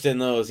 She's just in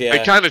those. Yeah.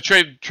 They kind of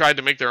tried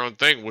to make their own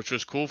thing, which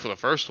was cool for the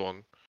first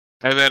one,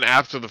 and then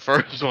after the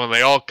first one,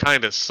 they all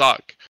kind of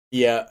suck.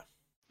 Yeah.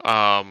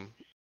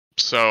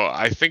 So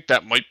I think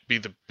that might be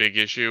the big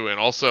issue,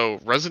 and also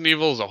Resident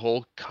Evil as a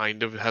whole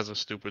kind of has a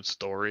stupid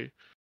story.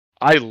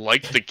 I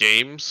like the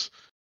games,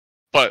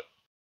 but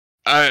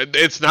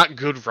it's not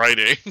good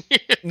writing.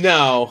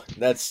 No,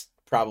 that's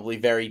probably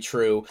very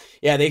true.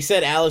 Yeah, they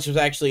said Alice was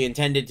actually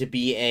intended to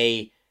be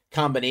a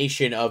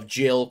combination of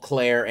Jill,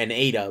 Claire, and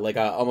Ada, like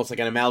almost like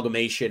an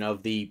amalgamation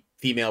of the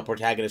female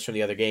protagonists from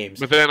the other games.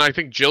 But then I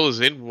think Jill is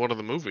in one of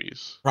the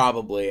movies.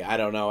 Probably. I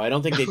don't know. I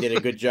don't think they did a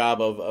good job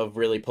of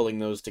really pulling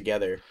those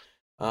together.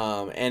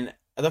 And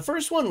the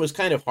first one was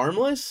kind of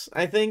harmless,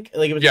 I think.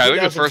 Like it was I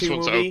think the first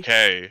one's movie.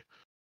 Okay.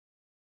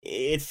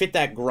 It fit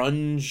that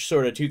grunge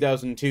sort of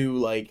 2002,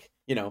 like,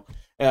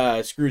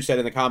 Scrooge said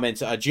in the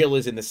comments, Jill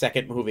is in the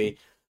second movie.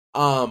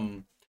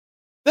 Then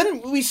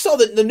we saw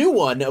the new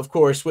one, of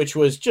course, which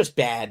was just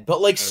bad. But,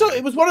 like, so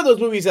it was one of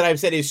those movies that I've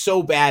said is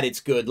so bad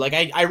it's good. Like,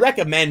 I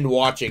recommend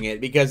watching it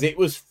because it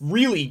was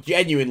really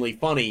genuinely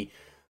funny.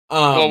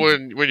 Well,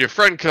 when your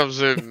friend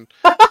comes in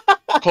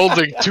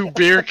holding 2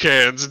 beer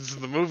cans into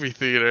the movie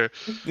theater,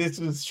 this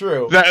was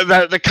true.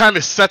 That kind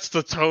of sets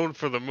the tone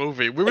for the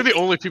movie. We were the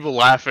only people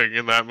laughing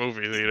in that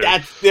movie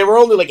theater. There were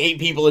only like 8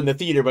 people in the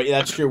theater, but yeah,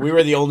 that's true. We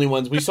were the only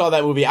ones. We saw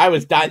that movie. I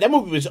was dying. That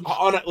movie was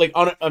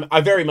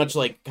I very much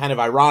like kind of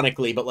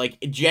ironically, but like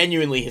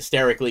genuinely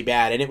hysterically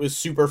bad, and it was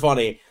super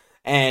funny.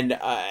 And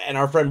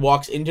our friend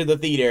walks into the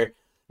theater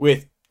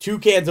with 2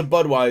 cans of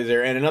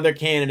Budweiser and another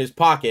can in his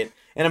pocket.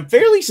 And I'm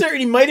fairly certain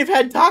he might have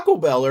had Taco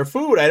Bell or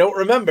food. I don't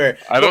remember.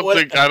 I don't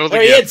think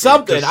he had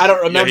something. I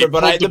don't remember.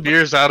 But the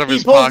beers out of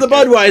his pocket. He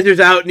pulls the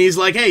Budweisers out, and he's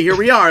like, "Hey, here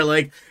we are!"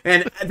 Like,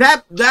 and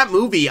that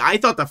movie, I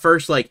thought the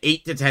first like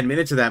 8 to 10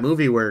 minutes of that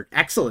movie were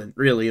excellent.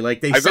 Really,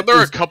 like I thought there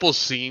were a couple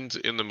scenes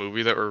in the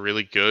movie that were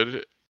really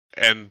good,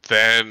 and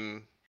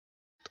then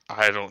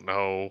I don't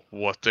know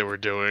what they were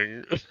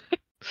doing.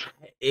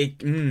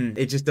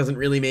 It just doesn't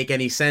really make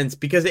any sense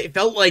because it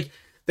felt like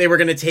they were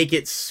going to take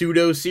it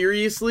pseudo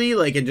seriously,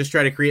 like, and just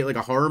try to create like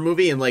a horror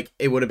movie, and like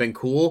it would have been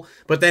cool,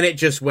 but then it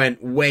just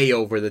went way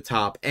over the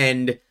top.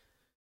 And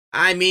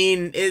I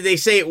mean, they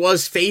say it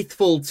was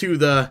faithful to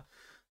the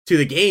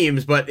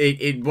games, but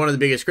it one of the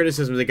biggest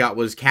criticisms it got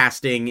was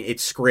casting,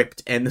 its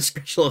script, and the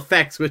special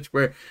effects, which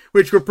were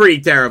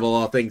pretty terrible,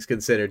 all things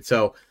considered.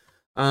 So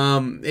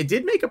it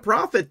did make a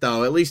profit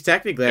though, at least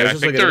technically. Yeah, I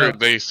think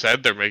they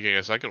said they're making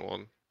a second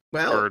one.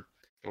 Well, or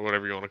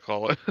whatever you want to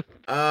call it.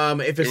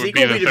 If a it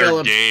sequel be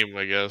developed, game,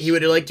 I guess. He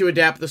would like to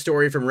adapt the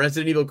story from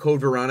Resident Evil Code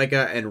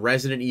Veronica and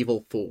Resident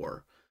Evil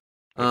 4.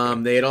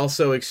 Okay. They had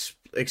also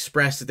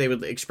expressed that they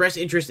would express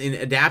interest in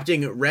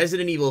adapting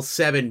Resident Evil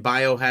 7,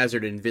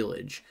 Biohazard, and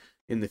Village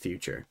in the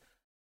future.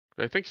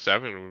 I think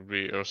 7 would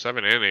be, or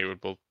 7 and 8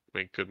 would both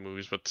make good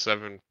movies, but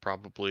 7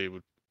 probably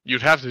would.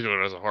 You'd have to do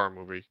it as a horror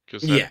movie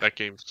because that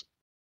game's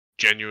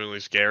genuinely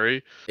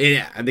scary.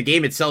 Yeah, and the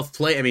game itself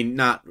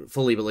not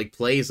fully, but like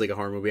plays like a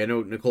horror movie. I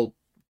know Nicole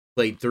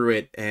played through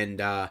it, and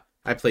I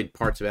played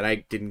parts of it. I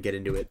didn't get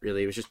into it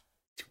really. It was just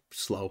too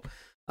slow.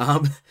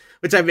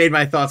 Which I made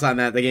my thoughts on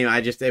that. The game,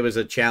 it was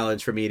a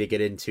challenge for me to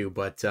get into,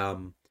 but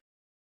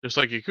just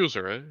like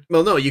Yakuza, right?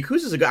 Well, no,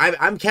 Yakuza's a good.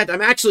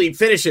 I'm actually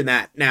finishing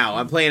that now.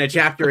 I'm playing a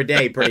chapter a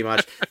day, pretty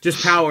much,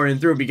 just powering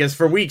through because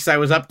for weeks I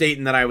was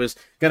updating that I was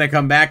gonna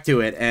come back to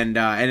it, and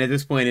at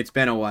this point it's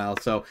been a while.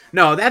 So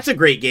no, that's a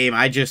great game.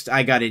 I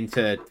got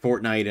into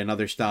Fortnite and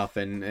other stuff,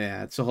 and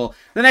it's a whole.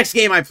 The next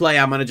game I play,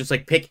 I'm gonna just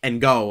like pick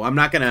and go. I'm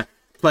not gonna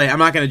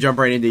jump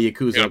right into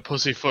Yakuza. You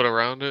pussyfoot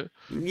around it.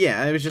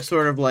 Yeah, it was just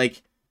sort of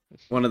like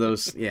one of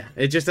those,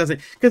 it just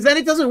doesn't, because then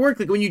it doesn't work.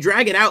 Like when you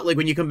drag it out, like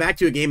when you come back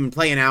to a game and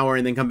play an hour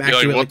and then come back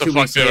to it like 2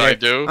 weeks later, I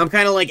do? I'm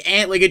kind of like,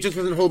 like it just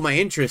doesn't hold my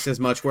interest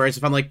as much. Whereas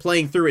if I'm like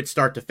playing through it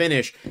start to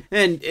finish,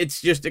 and it's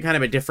just a kind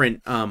of a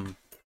different mindset.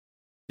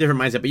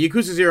 But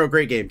Yakuza 0,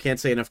 great game. Can't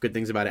say enough good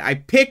things about it. I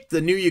picked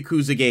the new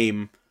Yakuza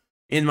game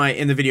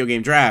in the video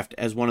game draft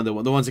as one of the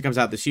ones that comes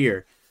out this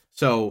year.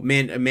 So a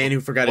man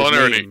who forgot his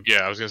name. Yeah,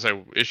 I was gonna say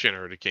Ishin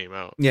already came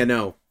out. Yeah,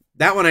 no,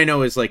 that one I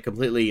know is like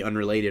completely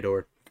unrelated,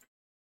 or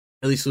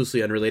at least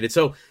loosely unrelated.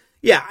 So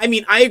yeah, I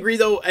mean, I agree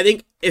though. I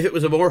think if it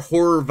was a more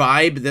horror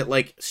vibe that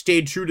like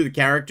stayed true to the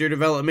character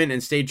development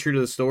and stayed true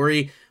to the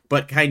story,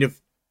 but kind of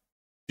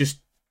just,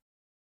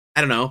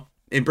 I don't know.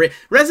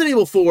 Resident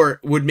Evil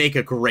 4 would make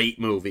a great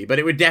movie, but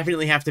it would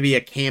definitely have to be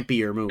a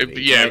campier movie. Right?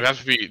 It would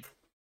have to be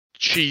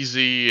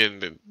cheesy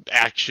and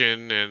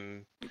action,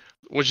 and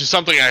which is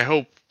something I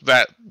hope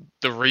that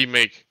the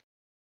remake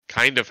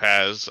kind of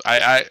has.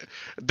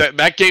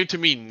 That game to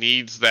me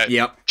needs that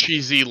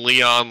cheesy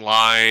Leon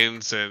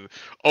lines and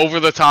over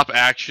the top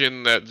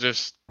action that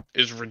just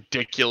is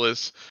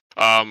ridiculous.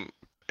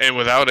 And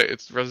without it,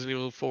 it's Resident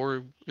Evil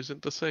 4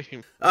 isn't the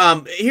same.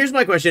 Here's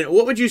my question.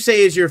 What would you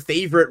say is your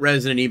favorite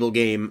Resident Evil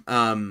game,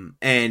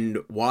 and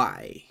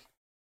why?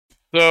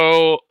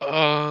 So,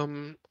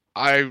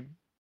 I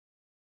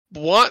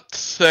want to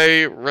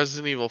say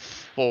Resident Evil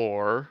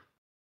 4,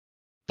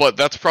 but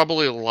that's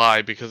probably a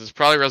lie because it's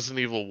probably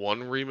Resident Evil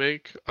 1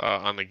 remake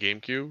on the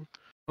GameCube.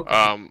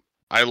 Okay.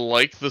 I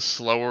like the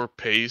slower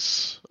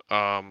pace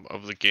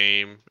of the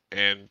game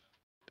and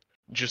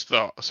just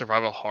the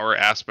survival horror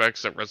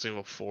aspects that Resident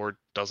Evil 4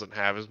 doesn't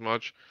have as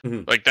much.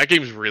 Mm-hmm. Like, that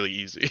game's really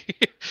easy.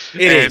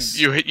 It is.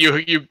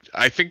 You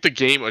I think the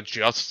game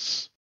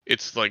adjusts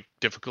its like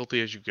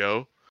difficulty as you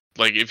go.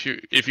 Like if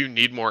you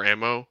need more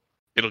ammo,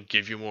 it'll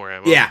give you more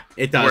ammo. Yeah,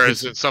 it does.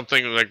 Whereas in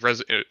something like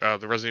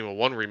the Resident Evil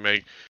 1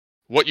 remake,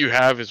 what you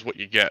have is what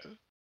you get.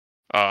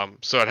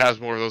 So it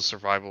has more of those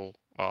survival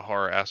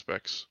horror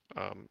aspects.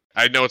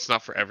 I know it's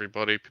not for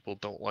everybody. People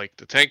don't like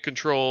the tank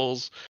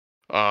controls.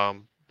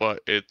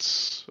 But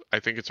I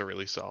think it's a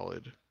really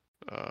solid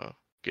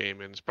game,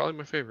 and it's probably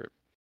my favorite.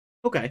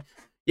 Okay.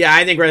 Yeah,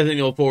 I think Resident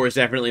Evil 4 is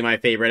definitely my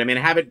favorite. I mean,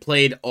 I haven't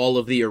played all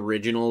of the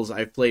originals.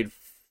 I've played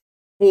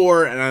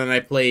 4, and then I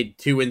played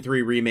 2 and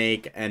 3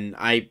 Remake, and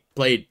I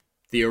played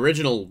the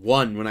original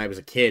 1 when I was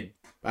a kid.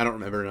 I don't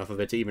remember enough of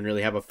it to even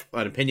really have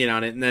an opinion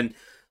on it. And then,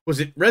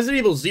 was it Resident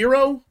Evil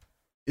 0?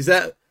 Is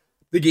that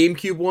the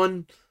GameCube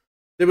one?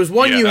 There was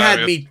one you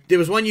had me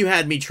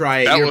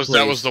try. That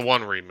was the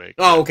 1 remake.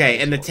 Oh, okay.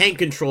 And the tank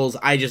controls,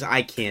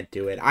 I can't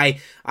do it.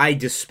 I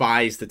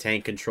despise the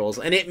tank controls,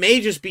 and it may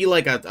just be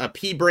like a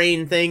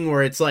pea-brain thing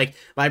where it's like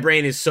my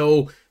brain is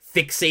so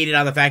fixated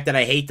on the fact that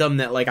I hate them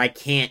that like I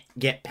can't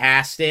get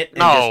past it.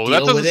 No,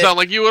 that doesn't sound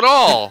like you at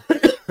all.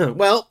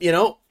 Well,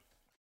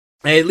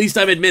 at least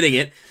I'm admitting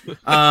it.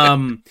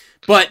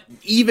 But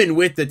even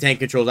with the tank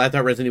controls, I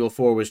thought Resident Evil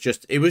 4 was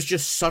just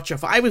such a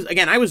I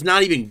was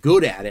not even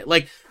good at it.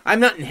 Like, I'm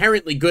not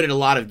inherently good at a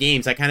lot of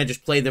games. I kind of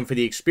just played them for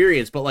the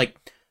experience. But like,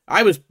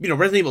 I was,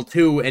 Resident Evil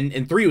 2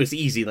 and 3 was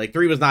easy. Like,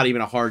 3 was not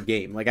even a hard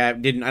game. Like, I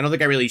don't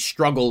think I really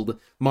struggled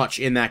much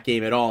in that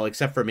game at all,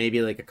 except for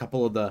maybe like a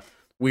couple of the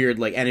weird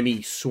like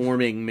enemy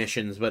swarming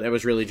missions. But it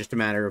was really just a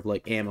matter of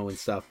like ammo and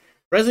stuff.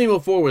 Resident Evil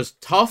 4 was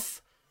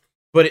tough.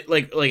 But it,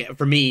 like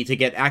for me to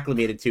get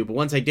acclimated to, but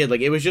once I did, like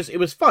it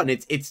was fun.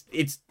 It's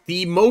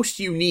the most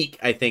unique,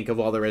 I think, of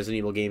all the Resident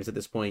Evil games at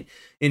this point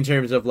in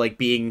terms of like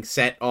being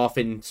set off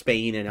in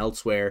Spain and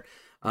elsewhere.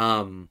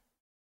 And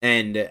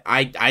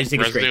I just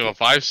think it's great. Resident Evil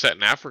 5 set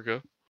in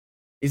Africa.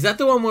 Is that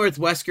the one where it's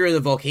Wesker and the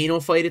volcano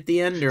fight at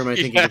the end, or am I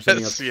thinking of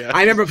something else? Yes.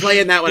 I remember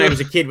playing that when I was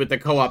a kid with the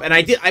co-op, and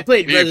I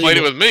played. You played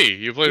it with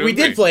me. We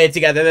did play it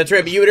together. That's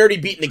right. But you had already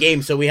beaten the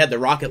game, so we had the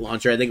rocket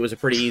launcher. I think it was a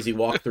pretty easy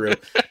walkthrough.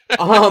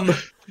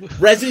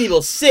 Resident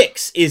Evil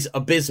 6 is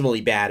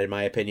abysmally bad, in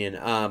my opinion.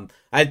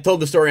 I told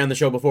the story on the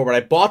show before, but I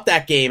bought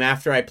that game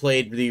after I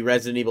played the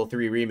Resident Evil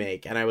 3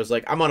 remake, and I was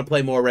like, I'm going to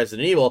play more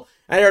Resident Evil.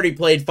 I already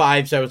played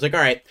 5, so I was like, all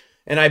right.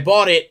 And I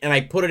bought it, and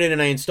I put it in,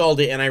 and I installed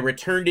it, and I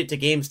returned it to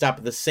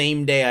GameStop the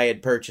same day I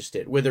had purchased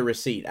it, with a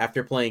receipt,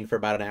 after playing for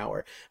about an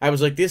hour. I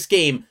was like, this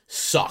game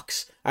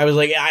sucks. I was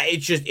like,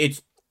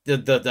 it's the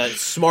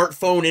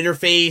smartphone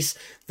interface,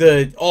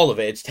 all of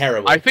it, it's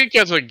terrible. I think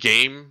as a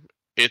game,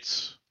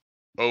 it's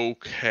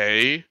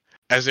okay.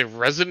 As a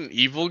Resident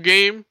Evil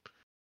game,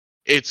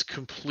 it's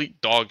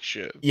complete dog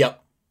shit.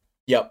 Yep.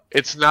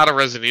 It's not a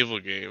Resident Evil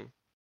game.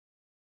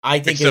 I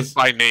think except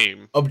by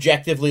name.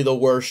 Objectively the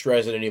worst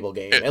Resident Evil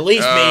game. At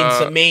least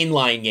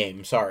mainline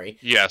game, sorry.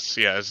 Yes,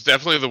 it's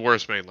definitely the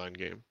worst mainline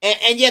game.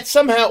 And yet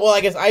somehow, well,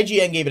 I guess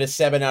IGN gave it a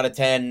 7 out of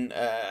 10.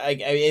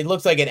 It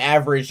looks like it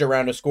averaged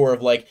around a score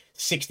of like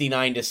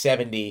 69 to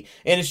 70.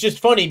 And it's just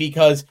funny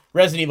because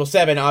Resident Evil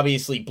 7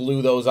 obviously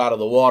blew those out of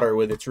the water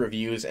with its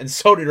reviews, and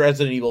so did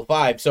Resident Evil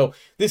 5. So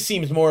this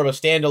seems more of a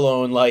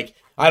standalone, like,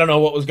 I don't know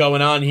what was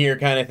going on here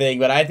kind of thing,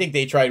 but I think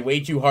they tried way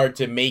too hard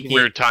to make it.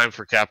 Weird time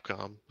for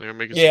Capcom. They were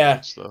making some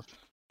good stuff.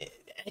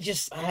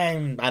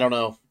 I don't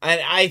know.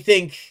 I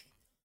think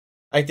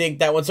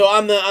that one. So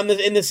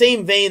in the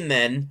same vein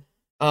then,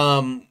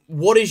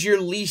 what is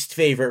your least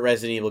favorite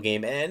Resident Evil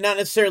game? And not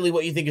necessarily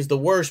what you think is the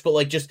worst, but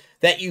like just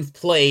that you've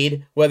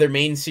played, whether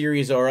main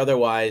series or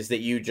otherwise,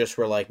 that you just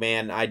were like,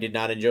 man, I did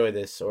not enjoy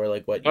this, or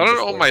like what. I don't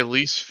know what my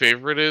least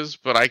favorite is,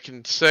 but I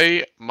can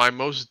say my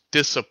most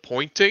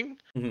disappointing.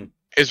 Mm-hmm.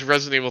 is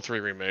Resident Evil 3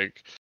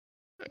 Remake.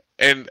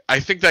 And I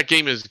think that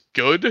game is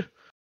good,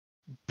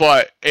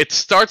 but it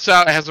starts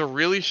out, it has a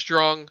really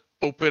strong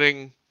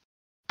opening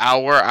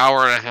hour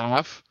and a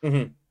half,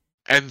 Mm-hmm.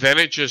 and then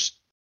it just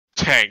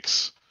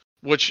tanks,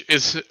 which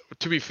is,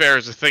 to be fair,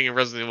 is a thing in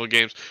Resident Evil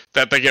games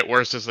that they get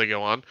worse as they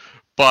go on.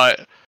 But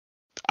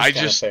It's I kind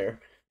of just fair,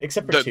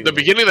 except for the two.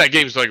 beginning of that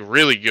game is like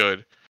really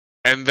good,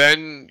 and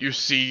then you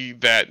see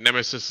that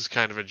Nemesis is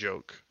kind of a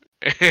joke,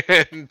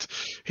 and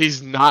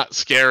he's not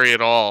scary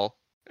at all,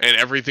 and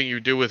everything you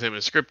do with him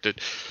is scripted.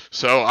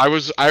 So I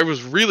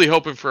was really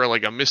hoping for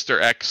like a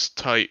Mr. X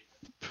type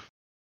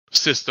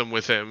system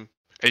with him,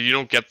 and you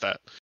don't get that,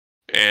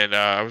 and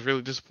I was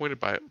really disappointed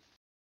by it.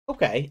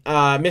 Okay.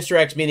 Mr.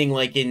 X meaning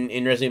like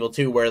in Resident Evil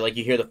 2 where like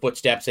you hear the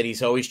footsteps and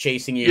he's always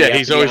chasing you. Yeah, You have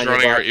he's to be always on your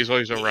running. guard. He's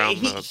always around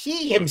He the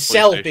police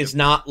himself station. is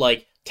not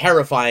like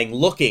terrifying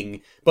looking,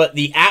 but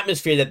the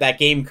atmosphere that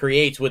game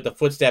creates with the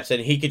footsteps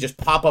and he could just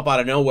pop up out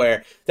of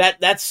nowhere.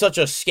 That's such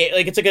a scary,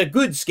 like it's like a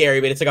good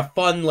scary, but it's like a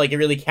fun, like it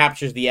really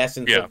captures the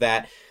essence of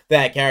that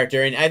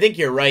character. And I think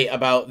you're right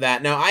about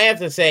that. Now I have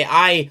to say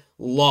I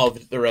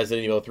loved the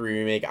Resident Evil 3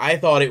 remake. I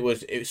thought it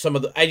was some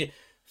of the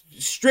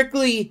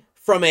strictly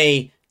from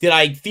a did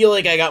I feel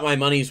like I got my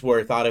money's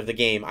worth out of the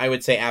game? I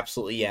would say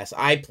absolutely yes.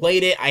 I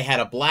played it, I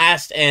had a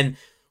blast, and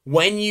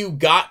when you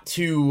got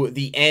to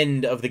the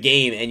end of the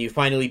game and you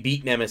finally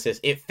beat Nemesis,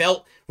 it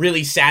felt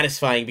really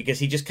satisfying because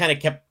he just kind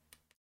of kept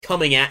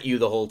coming at you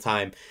the whole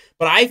time.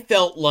 But I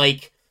felt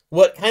like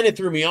what kind of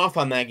threw me off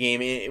on that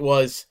game, it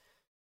was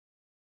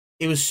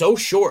so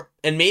short.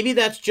 And maybe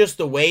that's just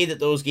the way that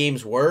those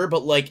games were,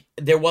 but like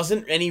there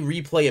wasn't any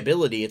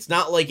replayability. It's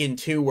not like in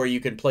 2 where you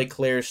can play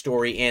Claire's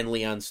story and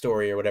Leon's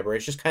story or whatever.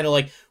 It's just kind of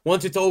like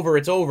once it's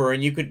over,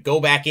 and you could go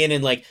back in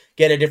and like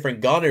get a different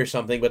gun or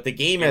something, but the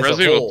game as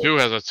Resident a Evil whole 2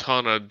 has a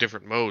ton of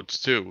different modes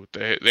too.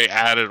 They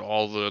added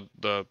all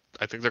the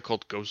I think they're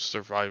called Ghost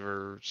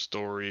Survivor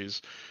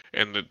stories,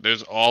 and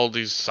there's all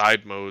these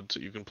side modes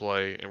that you can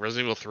play. And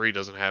Resident Evil 3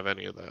 doesn't have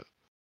any of that.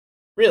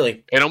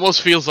 really It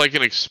almost feels like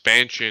an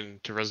expansion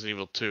to Resident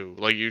Evil 2.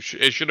 Like it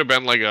should have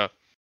been like a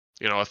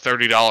a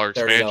 $30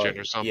 expansion or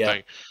yeah.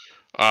 something.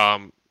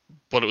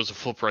 But it was a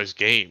full price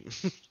game,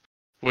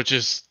 which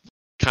is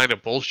kind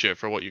of bullshit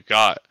for what you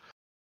got.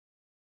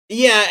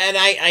 Yeah, and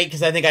I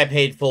because I think I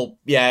paid full.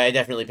 Yeah, I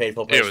definitely paid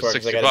full price It was for it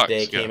because I got it the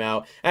day it came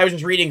out. I was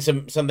just reading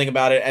something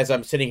about it as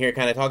I'm sitting here,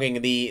 kind of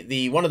talking.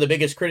 The one of the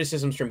biggest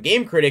criticisms from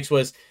game critics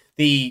was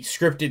the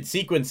scripted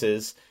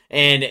sequences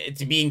and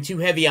it's being too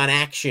heavy on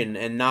action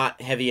and not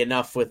heavy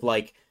enough with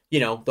like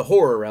the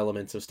horror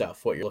elements of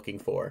stuff. What you're looking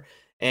for.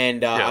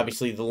 And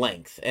obviously the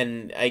length,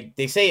 and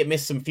they say it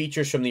missed some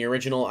features from the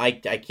original. I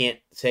can't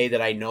say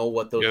that I know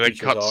what those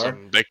features are.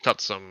 They cut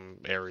some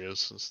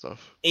areas and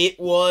stuff.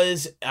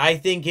 I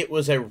think it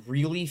was a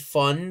really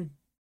fun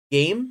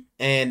game,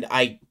 and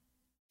I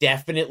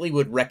definitely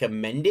would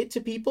recommend it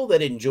to people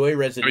that enjoy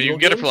Resident Evil. You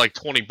can get it for like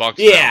 $20.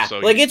 Yeah, now, so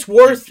like it's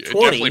worth $20.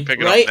 Definitely pick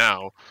it right? up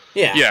now.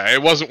 Yeah,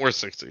 it wasn't worth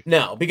 $60.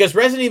 No, because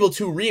Resident Evil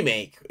 2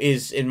 Remake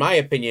is, in my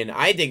opinion,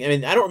 I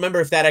don't remember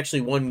if that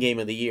actually won Game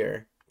of the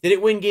Year. Did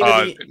it win Game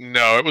of the Year?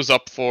 No, it was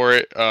up for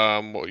it.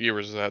 What year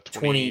was that?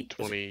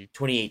 2018?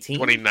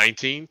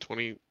 2019?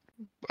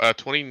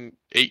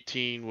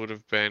 2018 would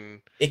have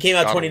been... It came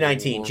out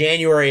 2019.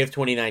 January of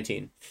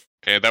 2019.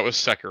 Yeah, that was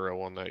Sekiro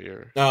won that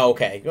year. Oh,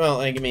 okay.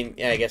 Well, I mean,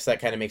 yeah, I guess that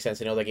kind of makes sense.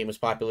 I know that game was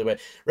popular, but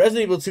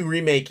Resident Evil 2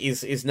 Remake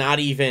is not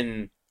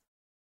even...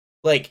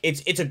 Like,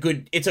 it's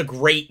a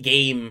great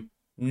game,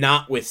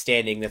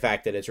 notwithstanding the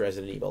fact that it's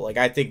Resident Evil. Like,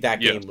 I think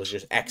that game was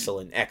just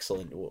excellent,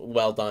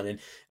 well done, and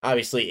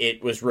obviously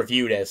it was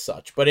reviewed as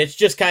such. But it's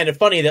just kind of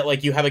funny that,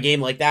 like, you have a game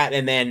like that,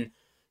 and then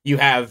you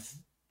have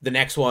the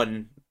next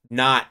one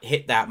not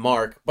hit that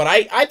mark. But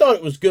I thought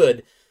it was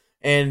good,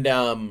 and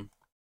I'm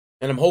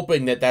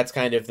hoping that that's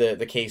kind of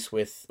the case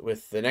with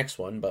the next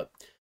one. But,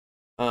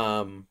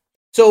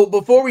 so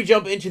before we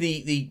jump into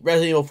the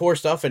Resident Evil 4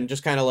 stuff and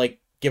just kind of, like,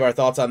 give our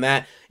thoughts on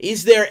that.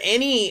 Is there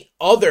any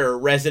other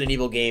Resident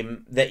Evil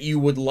game that you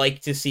would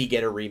like to see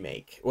get a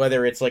remake?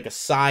 Whether it's like a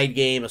side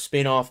game, a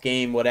spin-off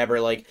game,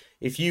 whatever. Like,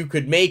 if you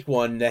could make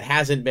one that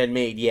hasn't been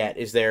made yet,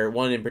 is there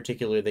one in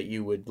particular that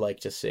you would like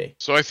to see?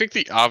 So I think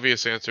the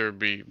obvious answer would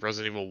be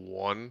Resident Evil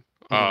 1.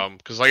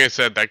 Because like I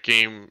said, that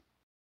game,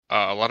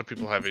 a lot of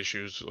people have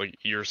issues, like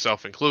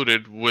yourself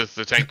included, with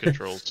the tank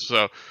controls.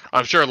 So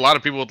I'm sure a lot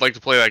of people would like to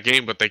play that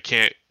game, but they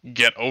can't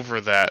get over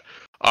that.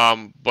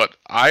 But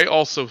I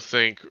also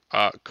think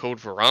Code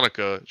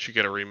Veronica should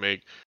get a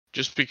remake,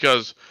 just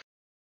because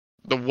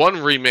the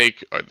one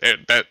remake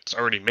that's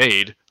already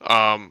made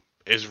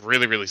is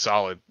really, really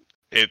solid.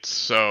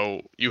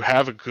 So you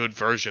have a good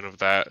version of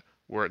that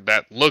where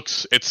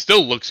it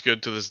still looks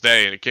good to this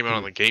day, and it came out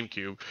on the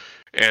GameCube,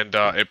 and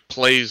it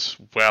plays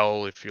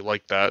well if you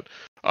like that.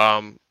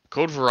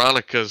 Code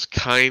Veronica's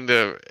kind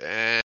of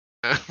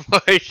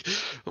like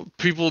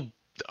people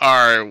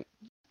are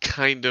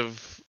kind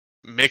of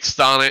mixed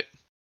on it,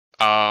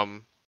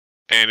 and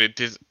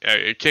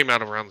it came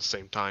out around the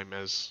same time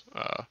as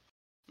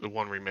the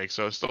one remake,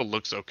 so it still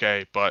looks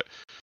okay. But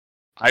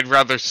I'd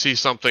rather see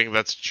something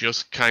that's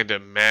just kind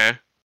of meh,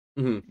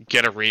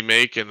 get a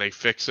remake and they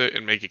fix it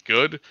and make it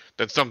good,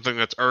 than something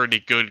that's already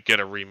good, get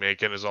a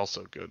remake and is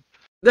also good.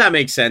 That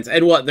makes sense.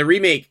 And what, the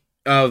remake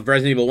of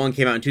Resident Evil 1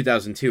 came out in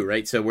 2002,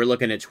 right? So we're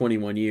looking at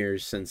 21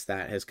 years since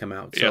that has come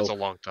out. Yeah, so, it's a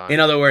long time. In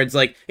other words,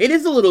 like, it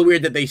is a little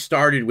weird that they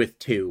started with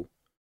 2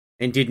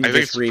 and didn't I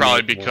think just it's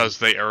probably because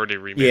they already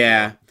remade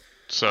it.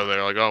 So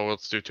they're like, oh,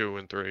 let's do 2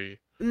 and 3.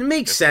 It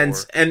makes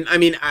sense. 4. And I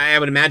mean, I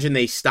would imagine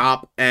they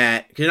stop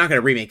at, because you're not going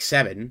to remake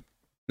 7.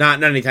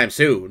 Not anytime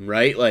soon,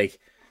 right? Like,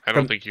 I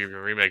don't think you can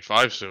remake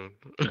 5 soon.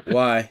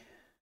 Why?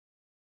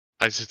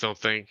 I just don't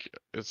think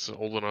it's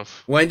old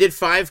enough. When did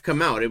 5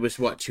 come out? It was,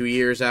 what, 2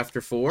 years after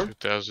 4?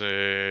 2000...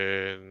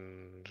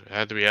 It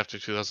had to be after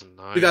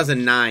 2009.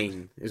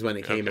 2009 is when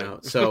it came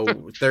out. So,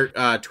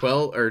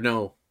 12, or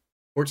no,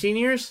 14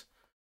 years?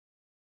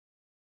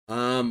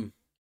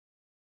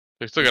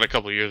 They still got a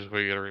couple of years before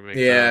you got to remake.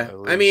 Yeah,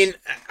 I mean,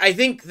 I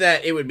think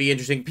that it would be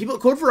interesting.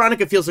 Code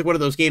Veronica feels like one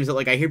of those games that,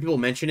 like, I hear people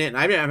mention it, and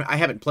I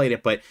haven't played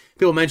it, but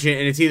people mention it,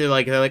 and it's either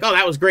like they're like, "Oh,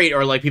 that was great,"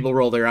 or like people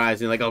roll their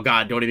eyes and like, "Oh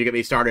God, don't even get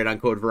me started on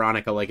Code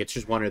Veronica." Like, it's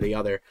just one or the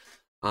other.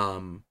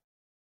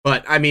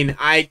 But I mean,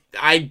 I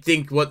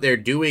think what they're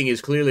doing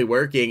is clearly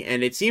working,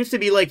 and it seems to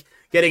be like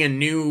getting a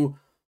new.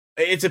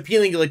 It's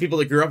appealing to like people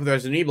that grew up with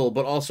Resident Evil,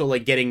 but also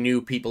like getting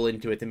new people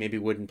into it that maybe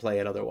wouldn't play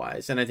it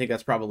otherwise. And I think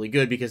that's probably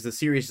good because the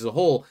series as a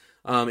whole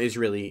is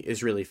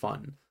really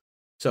fun.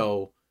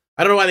 So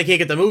I don't know why they can't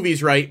get the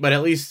movies right, but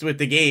at least with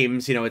the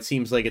games, you know, it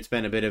seems like it's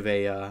been a bit of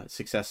a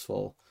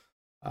successful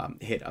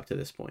hit up to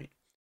this point.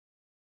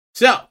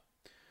 So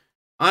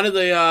onto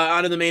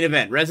the main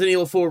event. Resident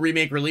Evil 4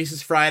 Remake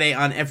releases Friday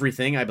on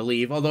everything, I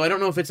believe. Although I don't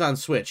know if it's on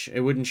Switch.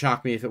 It wouldn't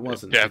shock me if it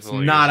wasn't. It's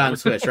not on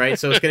Switch, right?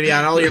 So it's going to be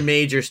on all your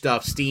major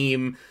stuff,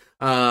 Steam,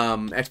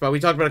 Xbox. We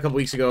talked about a couple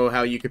weeks ago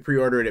how you could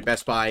pre-order it at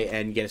Best Buy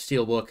and get a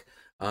Steelbook.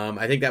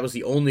 I think that was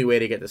the only way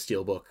to get the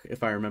Steelbook,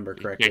 if I remember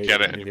correctly. You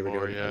can't get it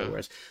anymore,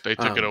 They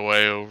took it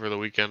away over the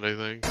weekend, I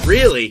think.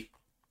 Really?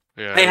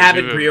 Yeah. I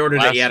haven't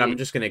pre-ordered it yet. I'm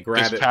just going to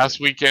grab it. This past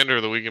weekend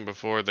or the weekend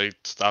before, they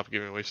stopped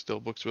giving away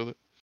Steelbooks with it.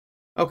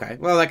 Okay,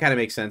 well, that kind of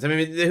makes sense. I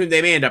mean,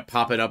 they may end up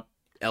popping up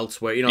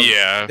elsewhere. You know,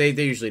 yeah. They're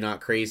usually not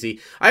crazy.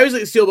 I always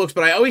like the Steelbooks,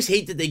 but I always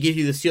hate that they give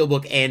you the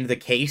Steelbook and the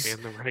case.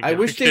 And I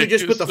wish they would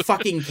just put the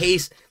fucking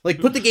case, like,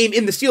 put the game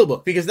in the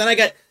Steelbook, because then I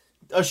got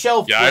a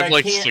shelf. Yeah, I have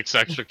like 6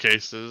 extra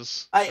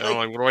cases. I'm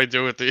like, what do I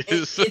do with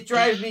these? It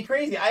drives me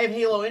crazy. I have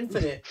Halo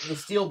Infinite, the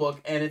Steelbook,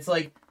 and it's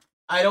like,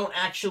 I don't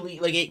actually,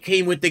 like, it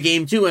came with the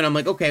game too, and I'm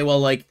like, okay, well,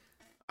 like,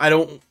 I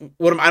don't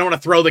want to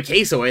throw the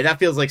case away. That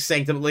feels like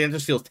sanctum. Like, it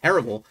just feels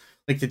terrible.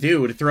 Like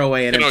to throw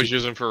away an. You can always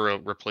use them for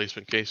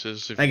replacement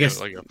cases. If I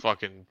guess like a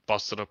fucking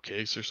busted up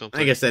case or something.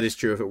 I guess that is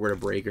true if it were to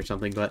break or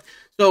something. But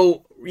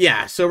so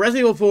Resident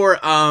Evil 4.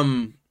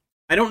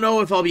 I don't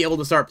know if I'll be able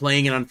to start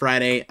playing it on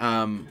Friday.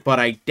 But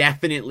I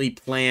definitely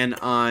plan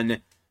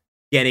on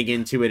getting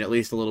into it at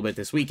least a little bit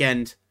this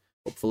weekend.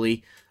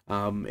 Hopefully,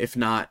 if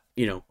not,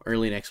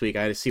 early next week.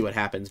 I gotta see what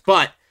happens.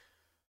 But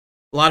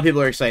a lot of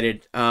people are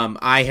excited.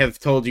 I have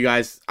told you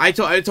guys, I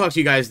talked to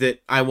you guys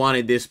that I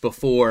wanted this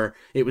before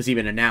it was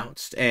even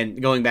announced,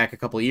 and going back a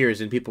couple of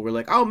years, and people were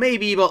like, "Oh,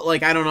 maybe," but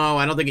like, I don't know,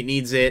 I don't think it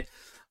needs it.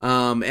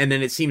 And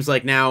then it seems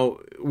like now,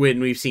 when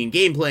we've seen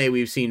gameplay,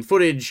 we've seen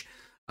footage,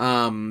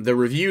 the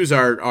reviews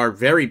are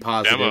very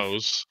positive.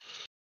 Demos.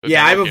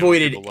 Yeah, I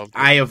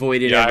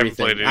avoided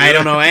everything. I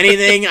don't know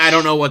anything. I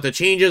don't know what the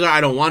changes are.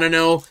 I don't want to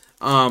know.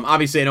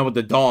 Obviously, I know with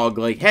the dog,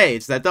 like, hey,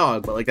 it's that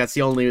dog, but like that's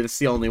the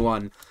only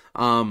one.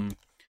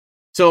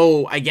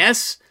 So I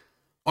guess,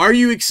 are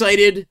you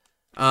excited?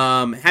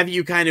 Have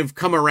you kind of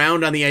come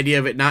around on the idea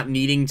of it not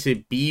needing to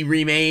be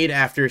remade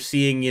after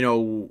seeing,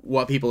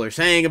 what people are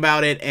saying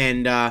about it?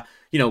 And,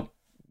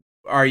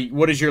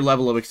 what is your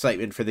level of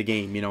excitement for the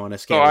game, on a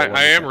scale? Oh,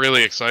 I am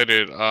really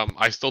excited.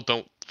 I still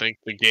don't think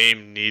the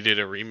game needed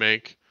a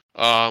remake.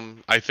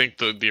 I think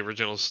the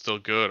original is still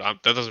good.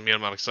 That doesn't mean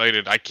I'm not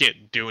excited. I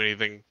can't do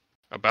anything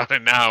about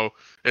it now.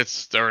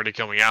 It's already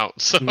coming out.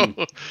 So,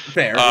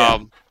 fair. Yeah.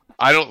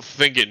 I don't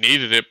think it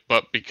needed it,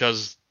 but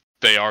because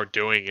they are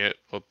doing it,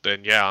 well,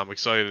 then yeah, I'm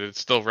excited. It's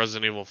still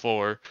Resident Evil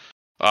 4.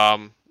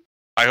 I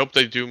hope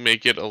they do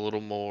make it a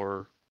little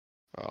more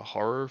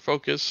horror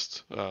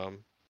focused,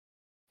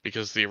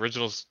 because the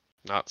original's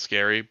not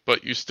scary,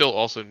 but you still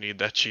also need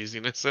that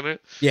cheesiness in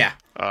it. Yeah.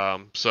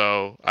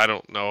 So I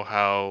don't know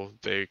how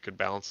they could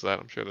balance that.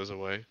 I'm sure there's a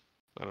way.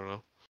 I don't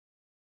know.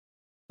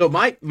 So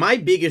my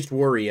biggest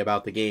worry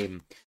about the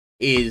game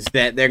is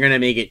that they're going to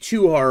make it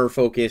too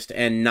horror-focused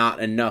and not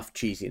enough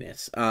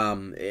cheesiness.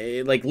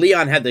 Like,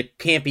 Leon had the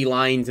campy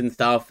lines and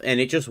stuff,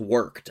 and it just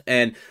worked.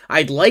 And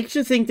I'd like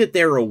to think that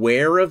they're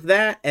aware of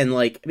that, and,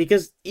 like,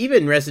 because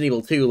even Resident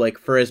Evil 2, like,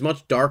 for as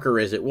much darker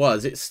as it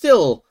was, it's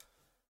still,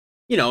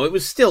 it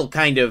was still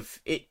kind of,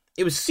 it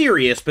was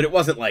serious, but it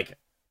wasn't, like,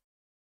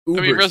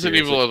 uber Resident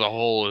serious. Evil as a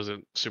whole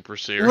isn't super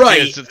serious.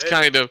 Right. It's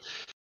kind of...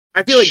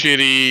 I feel like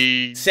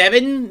shitty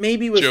 7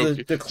 maybe was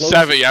the closest.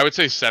 7, yeah, I would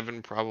say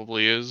 7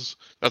 probably is.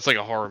 That's like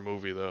a horror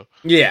movie though.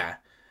 Yeah,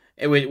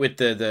 with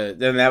the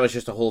then that was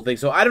just a whole thing.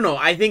 So I don't know.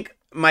 I think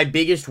my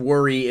biggest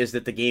worry is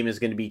that the game is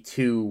going to be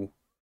too...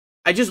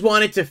 I just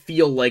want it to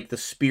feel like the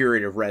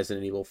spirit of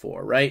Resident Evil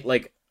 4, right?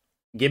 Like,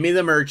 give me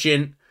the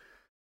merchant,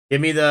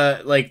 give me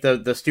the, like,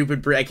 the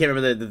stupid... I can't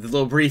remember the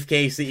little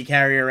briefcase that you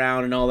carry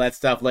around and all that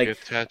stuff. Like,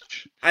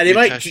 they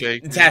might...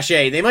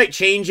 Taché. They might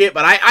change it,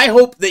 but I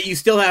hope that you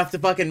still have to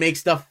fucking make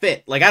stuff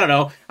fit. Like, I don't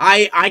know.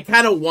 I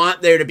kind of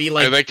want there to be,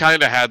 like... Yeah, they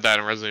kind of had that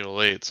in Resident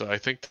Evil 8, so I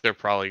think they're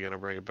probably going to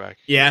bring it back.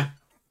 Yeah.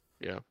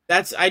 Yeah.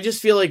 I just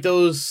feel like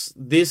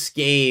this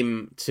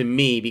game, to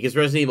me, because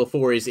Resident Evil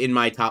 4 is in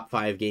my top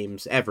 5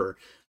 games ever.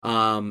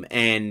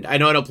 And I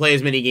know I don't play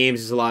as many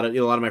games as a lot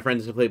of my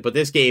friends have played, but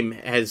this game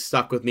has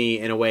stuck with me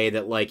in a way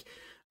that, like,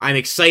 I'm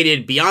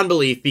excited beyond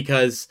belief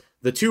because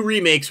the 2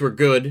 remakes were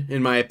good,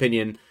 in my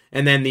opinion,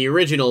 and then the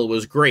original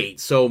was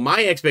great. So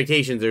my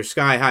expectations are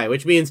sky high,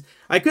 which means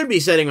I could be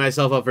setting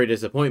myself up for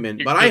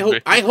disappointment, but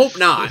I hope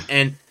not.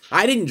 And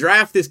I didn't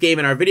draft this game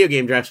in our video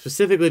game draft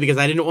specifically because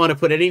I didn't want to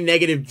put any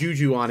negative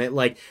juju on it.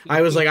 Like,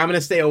 I was like, I'm going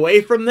to stay away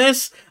from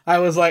this. I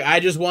was like, I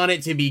just want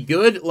it to be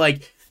good.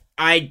 Like,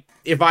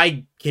 if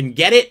I can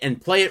get it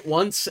and play it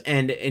once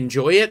and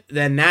enjoy it,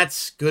 then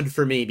that's good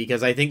for me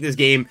because I think this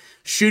game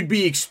should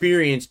be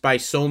experienced by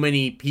so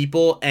many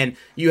people. And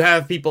you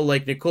have people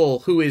like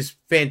Nicole, who is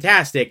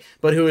fantastic,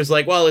 but who is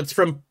like, well, it's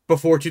from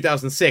before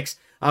 2006.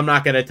 I'm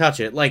not going to touch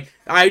it. Like,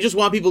 I just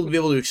want people to be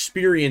able to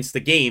experience the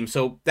game.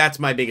 So that's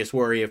my biggest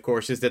worry, of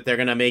course, is that they're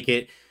going to make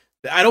it...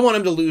 I don't want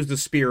them to lose the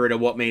spirit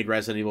of what made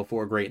Resident Evil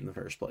 4 great in the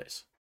first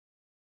place.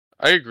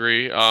 I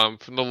agree.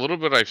 From the little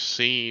bit I've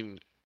seen,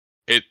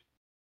 it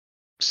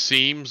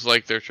seems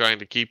like they're trying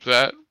to keep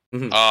that.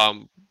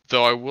 Mm-hmm.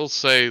 Though I will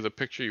say the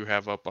picture you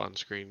have up on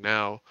screen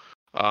now,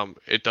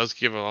 it does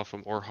give off a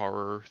more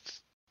horror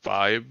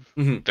vibe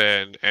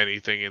than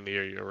anything in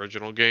the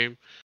original game.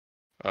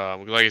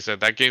 Like I said,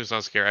 that game's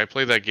not scary. I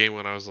played that game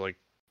when I was like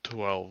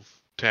 12,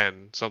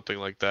 10, something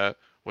like that.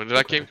 When did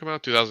that game come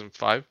out?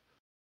 2005?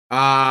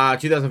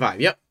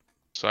 2005, yep.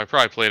 So I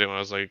probably played it when I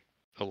was like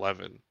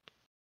 11.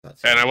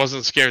 And I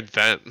wasn't scared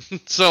then.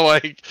 So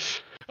like,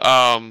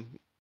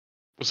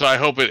 so I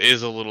hope it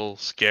is a little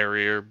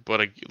scarier,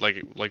 but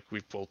like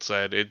we've both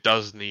said, it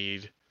does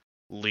need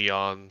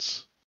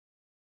Leon's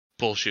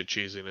bullshit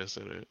cheesiness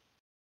in it.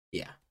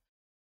 Yeah.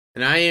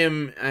 And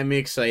I'm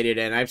excited,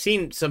 and I've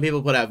seen some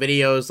people put out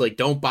videos like,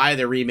 don't buy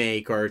the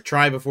remake or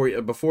try before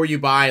you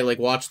buy, like,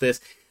 watch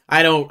this.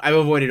 I've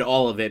avoided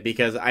all of it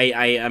because I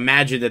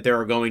imagine that there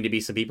are going to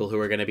be some people who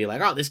are going to be like,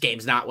 oh, this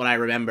game's not what I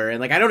remember. And,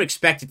 like, I don't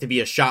expect it to be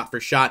a shot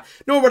for shot,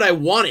 nor would I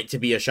want it to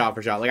be a shot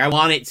for shot. Like, I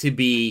want it to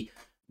be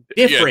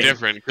different. Yeah,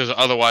 different, because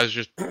otherwise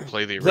just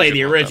play the original. Play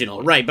the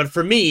original, right. But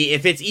for me,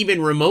 if it's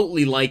even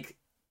remotely like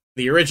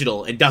the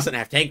original and doesn't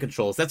have tank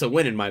controls, that's a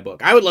win in my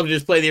book. I would love to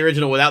just play the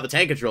original without the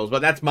tank controls, but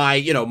that's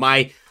my,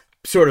 my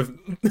sort of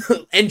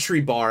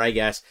entry bar, I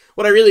guess.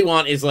 What I really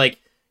want is, like,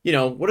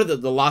 what are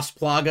the Las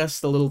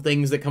Plagas, the little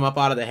things that come up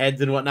out of the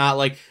heads and whatnot?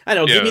 Like, I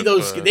don't know, give me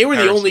those. They were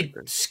the only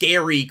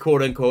scary,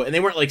 quote unquote, and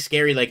they weren't like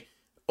scary, like,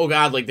 oh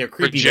god, like they're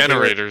creepy.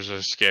 Regenerators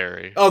are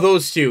scary. Oh,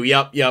 those two.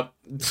 Yep.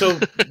 So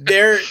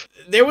there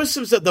was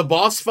the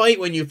boss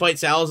fight when you fight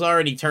Salazar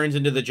and he turns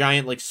into the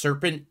giant, like,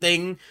 serpent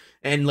thing.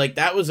 And, like,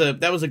 that was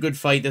a good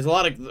fight. There's a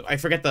lot of, I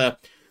forget the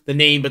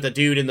name, but the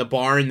dude in the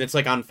barn that's,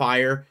 like, on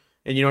fire.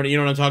 And you know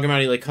what I'm talking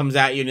about? He, like, comes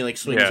at you and he, like,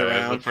 swings around.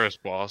 Yeah, the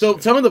first boss. So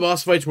some of the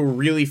boss fights were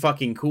really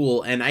fucking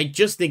cool. And I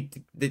just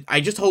think I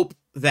just hope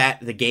that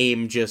the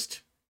game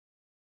just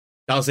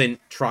doesn't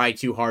try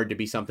too hard to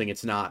be something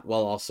it's not,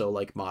 while also,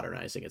 like,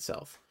 modernizing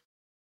itself.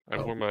 I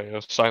wore my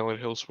Silent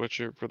Hill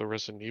sweatshirt for the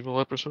Resident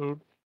Evil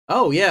episode.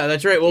 Oh yeah,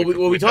 that's right. Well,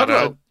 we talked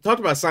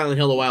about Silent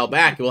Hill a while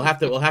back. We'll have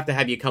to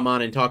have you come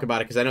on and talk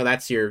about it because I know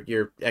that's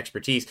your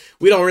expertise.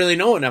 We don't really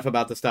know enough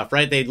about the stuff,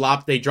 right? They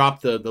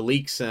dropped the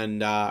leaks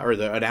and or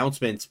the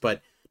announcements,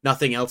 but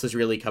nothing else has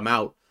really come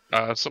out.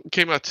 Something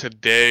came out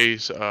today.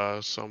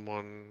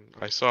 Someone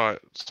I saw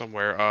it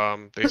somewhere.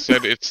 They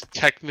said it's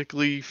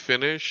technically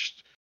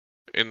finished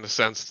in the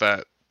sense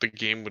that the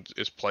game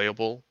is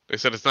playable. They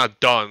said it's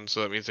not done,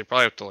 so that means they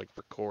probably have to, like,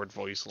 record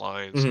voice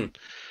lines. And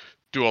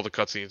do all the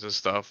cutscenes and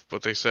stuff,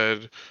 but they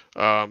said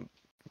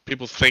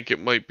people think it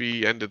might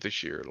be end of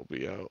this year. It'll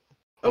be out.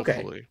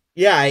 Hopefully. Okay.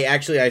 Yeah,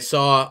 I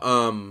saw.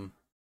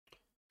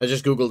 I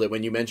just googled it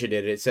when you mentioned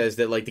it. It says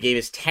that, like, the game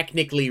is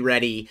technically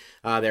ready.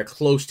 They're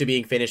close to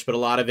being finished, but a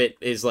lot of it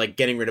is, like,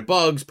 getting rid of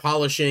bugs,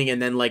 polishing, and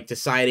then, like,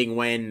 deciding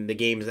when the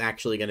game is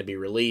actually going to be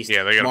released.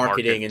 Yeah, they got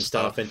marketing and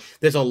stuff. And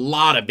there's a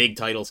lot of big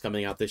titles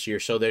coming out this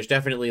year, so there's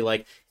definitely,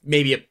 like,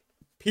 maybe a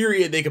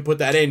period they could put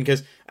that in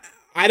because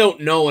I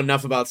don't know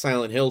enough about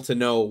Silent Hill to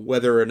know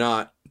whether or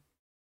not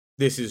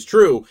this is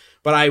true,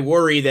 but I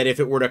worry that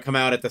if it were to come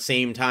out at the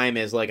same time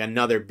as, like,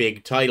 another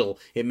big title,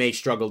 it may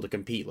struggle to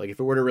compete. Like, if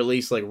it were to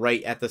release, like,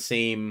 right at the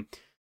same,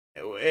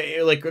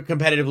 like,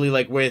 competitively,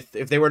 like,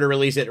 if they were to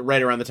release it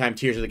right around the time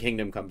Tears of the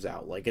Kingdom comes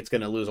out, like, it's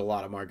going to lose a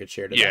lot of market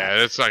share to that.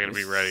 Yeah, it's not going to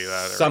be ready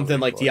that early. Something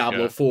like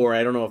Diablo 4,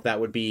 I don't know if that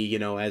would be,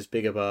 as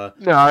big of a...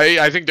 No,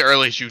 I think the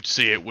earliest you'd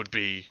see it would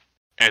be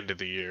end of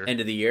the year. End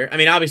of the year. I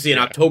mean, obviously an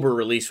October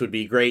release would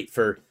be great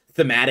for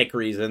thematic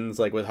reasons,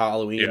 like with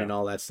Halloween and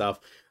all that stuff.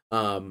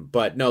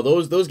 But no,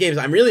 those games,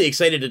 I'm really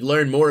excited to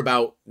learn more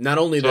about. Not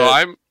only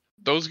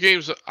those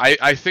games.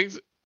 I think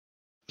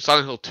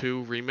Silent Hill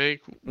 2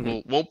 remake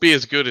won't be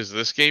as good as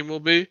this game will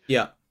be.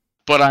 Yeah,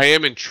 but I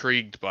am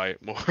intrigued by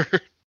it more.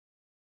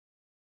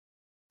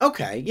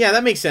 Okay, yeah,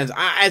 that makes sense.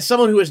 As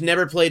someone who has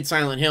never played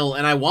Silent Hill,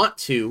 and I want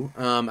to,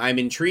 I'm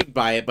intrigued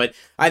by it, but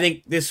I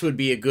think this would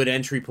be a good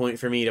entry point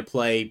for me to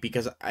play,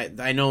 because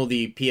I know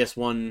the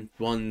PS1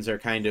 ones are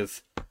kind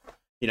of,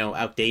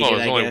 outdated,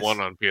 there's only one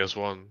on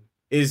PS1.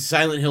 Is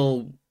Silent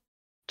Hill...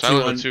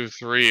 Silent Hill 2,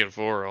 3, and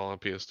 4 are all on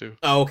PS2.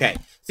 Oh, okay.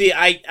 See,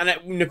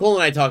 Nicole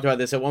and I talked about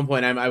this at one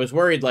point. I was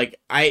worried,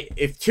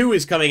 if 2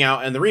 is coming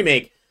out and the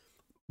remake...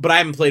 But I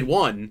haven't played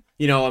 1.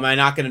 Am I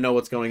not going to know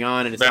what's going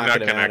on? And it's They're not not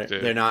going to matter.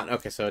 connected. They're not.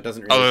 Okay, so it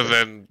doesn't really. Other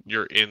than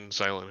you're in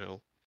Silent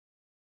Hill,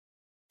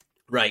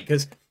 right?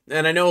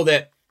 And I know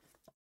that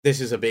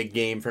this is a big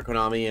game for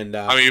Konami, and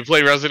you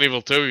played Resident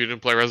Evil 2. You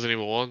didn't play Resident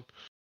Evil 1.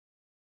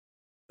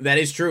 That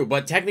is true,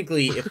 but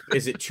technically,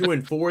 is it 2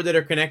 and 4 that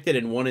are connected,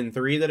 and 1 and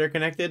 3 that are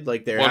connected?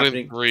 Like they're 1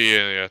 happening... and 3,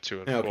 yeah,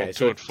 2 and 4. Okay,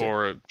 2 and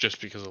 4 just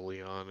because of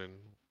Leon, and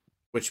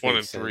which 1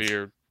 and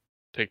 3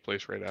 take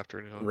place right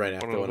after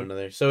one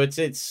another. So it's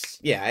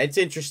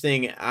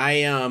interesting.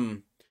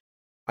 I'm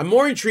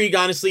more intrigued,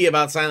 honestly,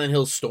 about Silent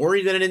Hill's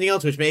story than anything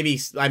else, which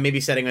I may be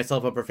setting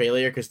myself up for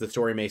failure because the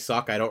story may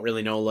suck. I don't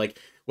really know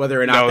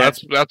whether or not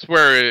that's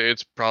where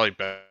it's probably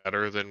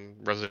better than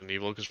Resident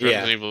Evil, because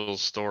Resident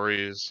Evil's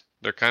stories,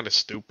 they're kind of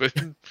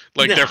stupid.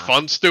 They're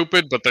fun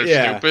stupid, but they're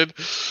stupid.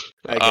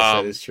 I guess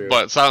that is true.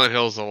 But Silent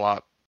Hill's a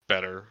lot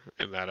better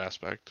in that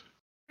aspect,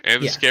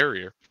 and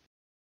scarier.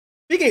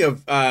 Speaking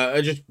of,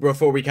 just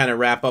before we kind of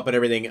wrap up and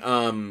everything,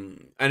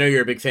 I know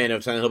you're a big fan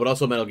of Silent Hill, but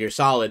also Metal Gear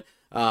Solid.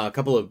 A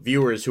couple of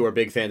viewers who are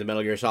big fans of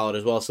Metal Gear Solid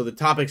as well, so the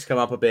topics come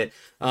up a bit.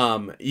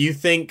 You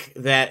think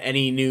that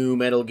any new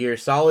Metal Gear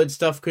Solid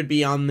stuff could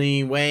be on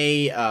the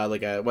way,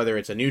 whether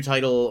it's a new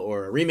title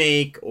or a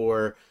remake,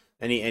 or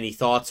any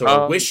thoughts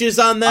or wishes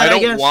on that?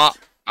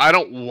 I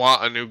don't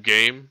want a new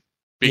game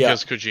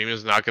because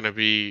Kojima's not going to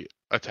be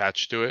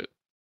attached to it.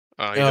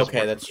 He doesn't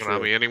work that's for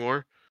Konami true.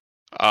 anymore.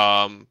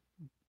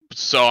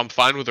 So I'm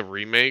fine with a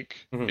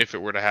remake if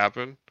it were to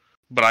happen,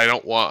 but I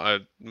don't want a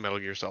Metal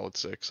Gear Solid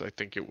 6. I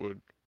think it would...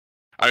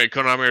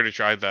 Konami already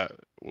tried that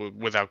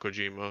without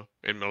Kojima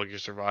in Metal Gear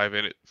Survive,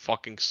 and it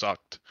fucking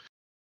sucked.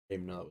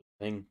 Even know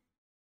that thing.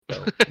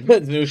 So,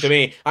 it's new to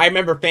me. I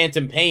remember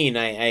Phantom Pain.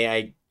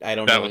 I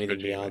don't know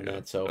anything beyond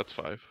that. So that's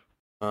 5.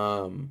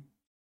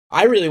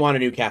 I really want a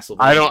new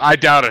Castlevania. I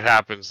doubt it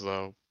happens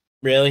though.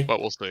 Really? But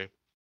we'll see.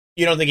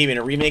 You don't think even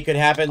a remake could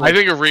happen? I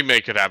think a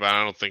remake could happen.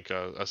 I don't think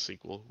a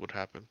sequel would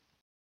happen.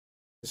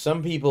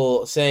 Some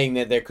people saying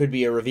that there could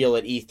be a reveal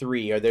at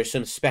E3, or there's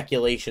some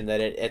speculation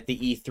that at the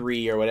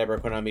E3 or whatever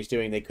Konami's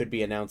doing, they could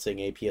be announcing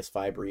a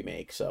PS5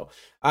 remake. So,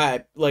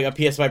 a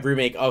PS5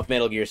 remake of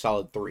Metal Gear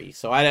Solid 3.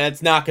 So,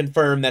 that's not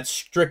confirmed. That's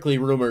strictly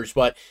rumors,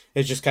 but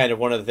it's just kind of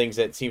one of the things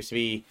that seems to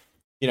be,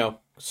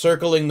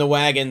 circling the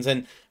wagons.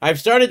 And I've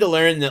started to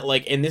learn that,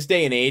 in this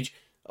day and age,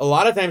 a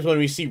lot of times when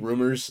we see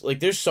rumors,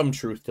 there's some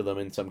truth to them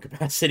in some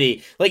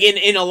capacity.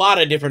 In a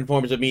lot of different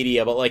forms of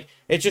media, but,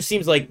 it just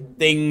seems like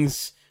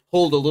things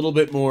hold a little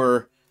bit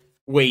more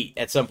weight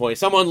at some point.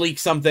 Someone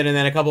leaks something, and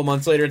then a couple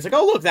months later, it's like,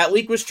 oh, look, that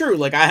leak was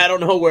true. I don't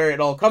know where it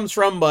all comes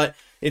from, but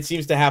it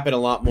seems to happen a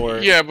lot more.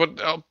 Yeah,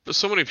 but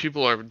so many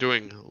people are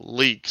doing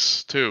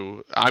leaks,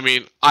 too.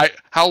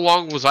 How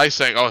long was I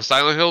saying,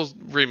 Silent Hill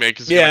remake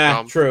is going to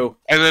come? Yeah, true.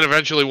 And then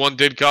eventually one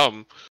did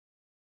come.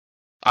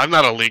 I'm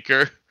not a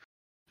leaker.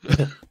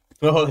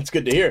 Oh, that's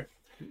good to hear.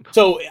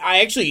 So,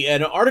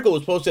 an article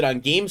was posted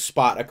on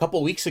GameSpot a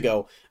couple weeks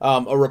ago.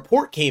 A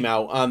report came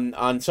out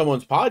on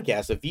someone's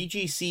podcast, a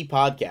VGC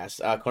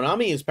podcast.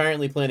 Konami is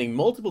apparently planning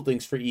multiple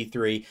things for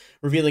E3,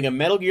 revealing a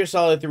Metal Gear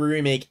Solid 3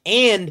 remake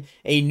and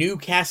a new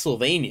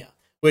Castlevania.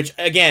 Which,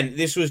 again,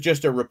 this was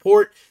just a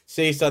report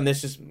based on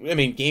this.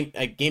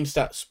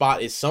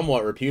 GameSpot is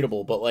somewhat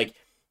reputable, but,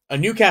 a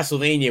new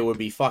Castlevania would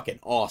be fucking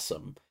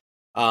awesome.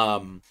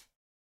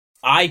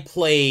 I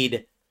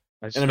played...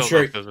 I just don't know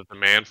if there's a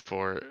demand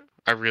for it.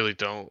 I really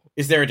don't.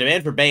 Is there a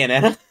demand for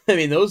Bayonetta?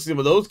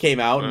 Those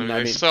came out, and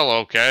they sell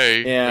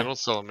okay. Yeah. They don't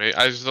sell amazing.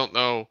 I just don't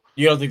know.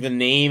 You don't think the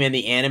name and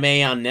the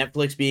anime on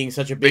Netflix being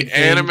such a big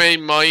thing?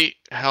 Anime might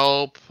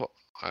help.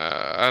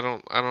 I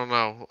don't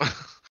know.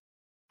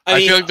 I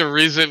feel like the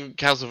reason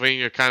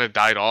Castlevania kind of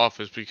died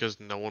off is because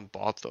no one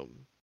bought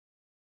them.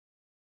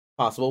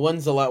 Possible.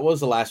 What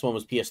was the last one?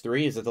 Was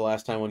PS3? Is that the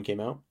last time one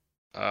came out?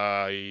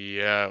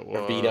 Yeah, it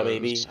was. Or Vita,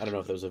 maybe? I don't know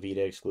if it was a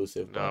Vita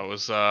exclusive. No, it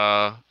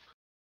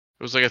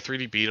was like a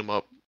 3D beat 'em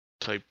up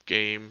type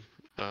game.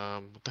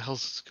 What the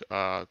hell's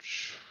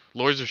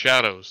Lords of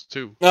Shadows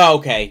 2? Oh,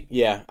 okay.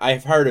 Yeah,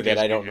 I've heard of it.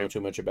 I don't know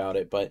too much about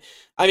it, but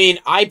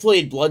I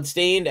played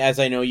Bloodstained, as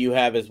I know you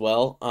have as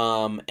well.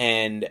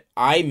 And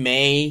I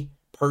may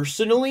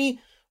personally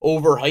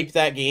overhype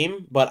that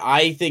game, but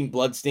I think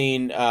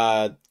Bloodstained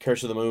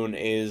Curse of the Moon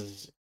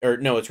is or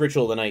no, it's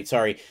Ritual of the Night,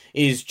 sorry,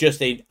 is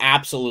just a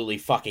absolutely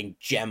fucking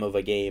gem of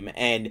a game.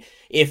 And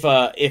if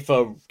a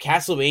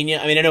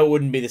Castlevania, I mean, I know it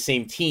wouldn't be the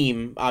same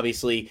team,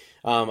 obviously.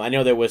 I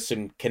know there was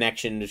some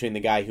connection between the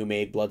guy who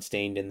made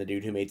Bloodstained and the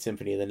dude who made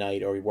Symphony of the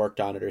Night, or he worked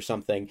on it or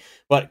something.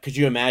 But could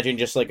you imagine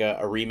just like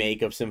a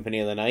remake of Symphony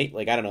of the Night?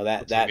 Like, I don't know,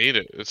 that need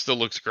it. It still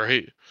looks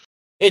great.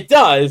 It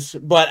does,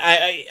 but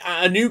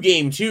a new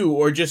game too,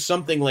 or just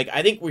something like,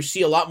 I think we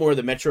see a lot more of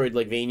the Metroid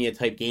like Vania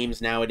type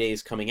games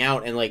nowadays coming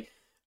out, and like,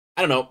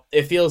 I don't know,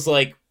 it feels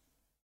like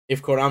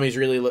if Konami's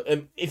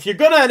really if you're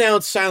gonna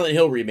announce Silent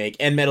Hill remake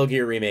and Metal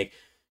Gear remake,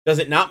 does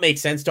it not make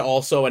sense to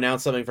also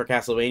announce something for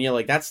Castlevania?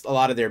 Like, that's a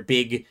lot of their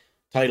big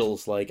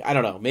titles. Like, I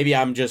don't know, maybe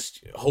I'm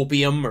just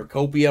hopium or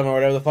copium or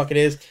whatever the fuck it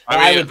is.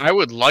 I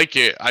would like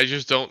it. I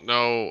just don't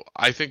know.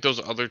 I think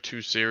those other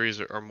two series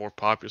are more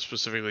popular,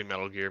 specifically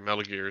Metal Gear.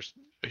 Metal Gear is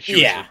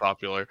hugely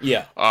popular.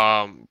 Yeah.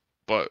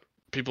 But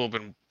people have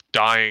been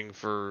dying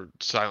for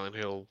Silent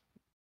Hill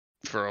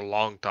for a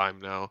long time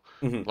now.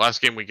 Mm-hmm. The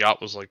last game we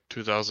got was like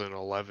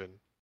 2011.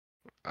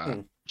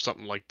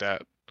 Something like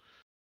that.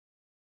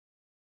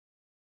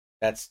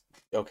 That's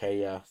okay,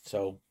 yeah.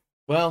 So,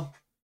 well,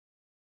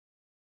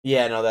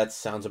 yeah, no, that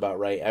sounds about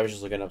right. I was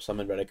just looking up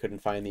something, but I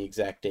couldn't find the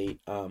exact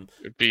date.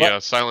 It'd be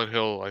Silent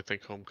Hill. I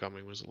think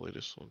Homecoming was the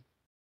latest one.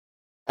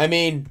 I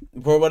mean,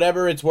 for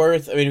whatever it's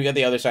worth, I mean, we got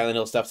the other Silent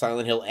Hill stuff.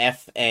 Silent Hill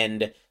F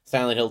and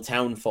Silent Hill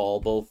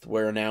Townfall both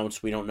were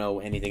announced. We don't know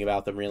anything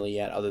about them really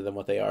yet, other than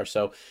what they are.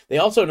 So they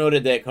also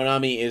noted that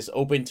Konami is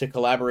open to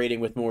collaborating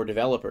with more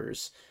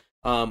developers.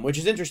 Which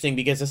is interesting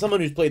because as someone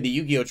who's played the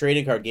Yu-Gi-Oh!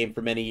 Trading card game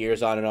for many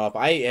years on and off,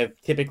 I have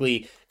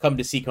typically come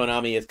to see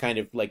Konami as kind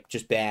of like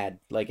just bad,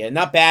 like, and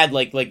not bad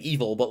like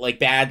evil, but like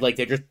bad, like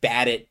they're just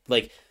bad at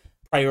like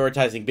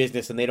prioritizing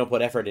business and they don't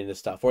put effort into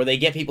stuff, or they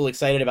get people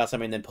excited about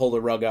something and then pull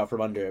the rug out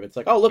from under it. It's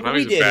like, oh, look what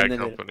we did. Bad and then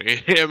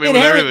company. I mean,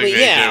 inherently,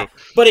 yeah,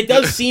 but it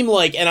does seem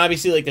like, and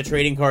obviously like the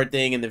trading card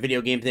thing and the video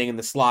game thing and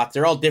the slots,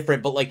 they're all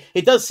different, but like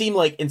it does seem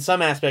like in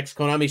some aspects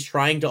Konami's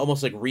trying to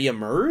almost like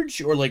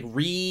re-emerge or like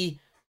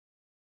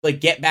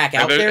get back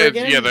out there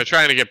again? Yeah, they're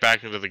trying to get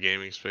back into the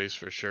gaming space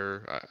for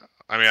sure.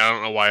 I mean, I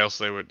don't know why else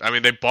they would. I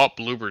mean, they bought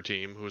Bloober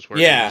Team, who was where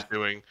he was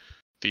doing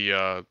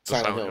the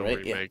Silent Hill right?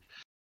 remake.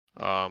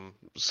 Yeah.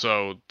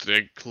 So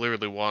they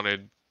clearly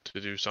wanted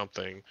to do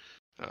something.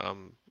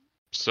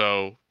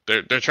 So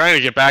they're trying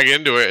to get back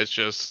into it. It's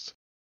just,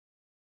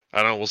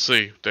 I don't know. We'll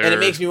see. And it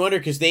makes me wonder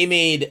because they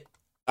made,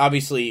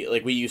 obviously,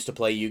 like we used to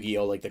play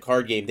Yu-Gi-Oh! Like the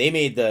card game. They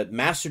made the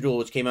Master Duel,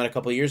 which came out a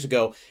couple of years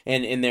ago,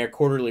 and in their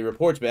quarterly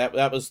reports, but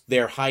that was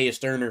their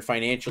highest earner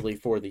financially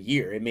for the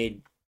year. It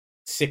made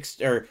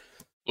for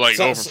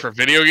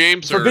video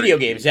games? For video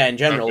games, yeah, in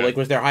general. Okay. Like,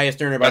 was their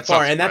highest earner by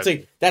far. And that's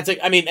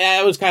I mean,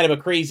 that was kind of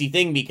a crazy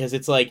thing because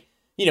it's like,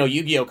 you know,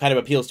 Yu-Gi-Oh! Kind of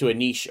appeals to a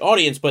niche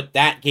audience, but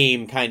that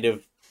game kind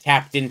of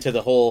tapped into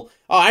the whole,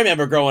 I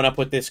remember growing up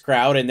with this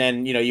crowd, and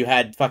then, you know, you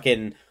had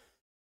fucking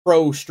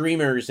pro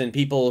streamers and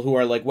people who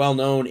are like well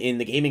known in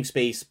the gaming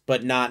space,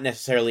 but not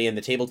necessarily in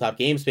the tabletop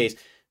game space,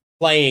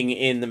 playing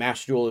in the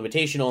Master Duel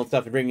Invitational and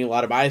stuff, and bringing a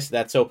lot of bias to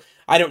that. So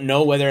I don't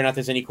know whether or not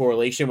there's any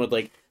correlation with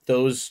like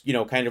those, you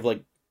know, kind of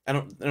like, I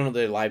don't know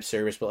the live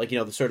service, but like, you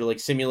know, the sort of like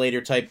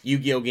simulator type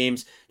Yu-Gi-Oh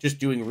games just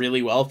doing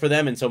really well for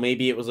them. And so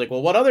maybe it was like,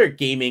 well, what other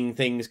gaming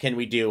things can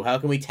we do? How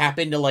can we tap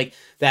into like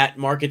that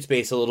market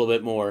space a little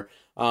bit more?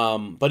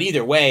 But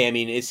either way, I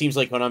mean, it seems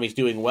like Konami's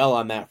doing well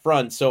on that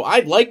front. So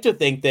I'd like to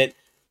think that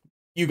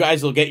you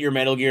guys will get your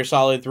Metal Gear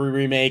Solid 3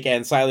 remake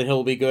and Silent Hill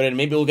will be good, and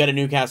maybe we'll get a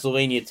new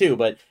Castlevania too,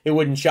 but it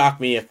wouldn't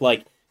shock me if,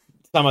 like,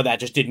 some of that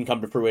just didn't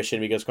come to fruition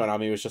because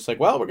Konami was just like,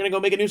 well, we're going to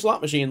go make a new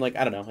slot machine. Like,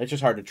 I don't know. It's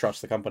just hard to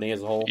trust the company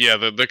as a whole. Yeah,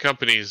 the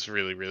company's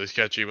really, really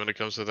sketchy when it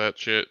comes to that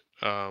shit.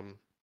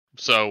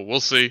 So we'll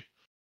see.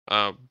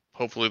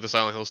 Hopefully the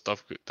Silent Hill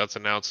stuff that's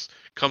announced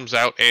comes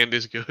out and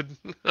is good.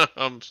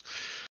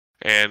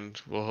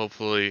 And we'll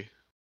hopefully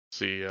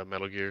see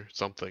Metal Gear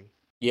something.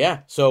 Yeah,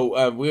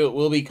 so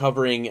we'll be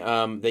covering the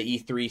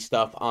E3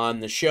 stuff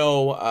on the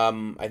show.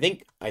 I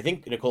think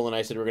Nicole and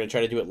I said we're going to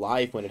try to do it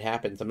live when it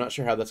happens. I'm not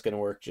sure how that's going to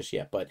work just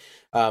yet, but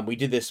we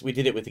did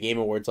it with the Game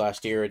Awards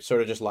last year. It's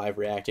sort of just live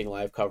reacting,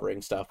 live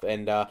covering stuff.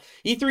 And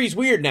E3 is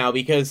weird now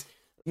because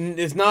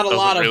there's not a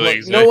lot of really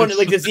no one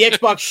like there's the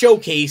Xbox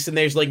showcase and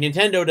there's like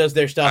Nintendo does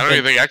their stuff. I don't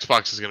even think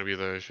Xbox is going to be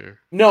there this year.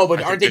 No,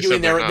 but aren't they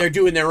doing they're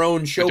doing their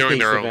own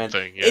showcase event?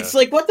 Thing, yeah. It's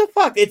like, what the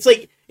fuck? It's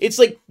like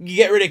you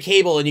get rid of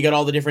cable and you got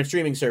all the different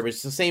streaming services.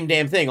 It's the same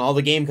damn thing. All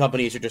the game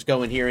companies are just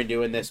going here and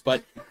doing this.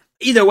 But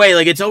either way,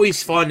 like, it's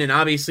always fun, and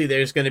obviously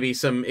there's going to be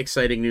some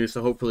exciting news.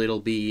 So hopefully it'll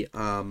be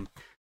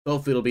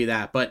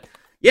that. But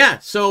yeah,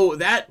 so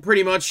that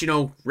pretty much, you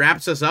know,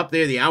 wraps us up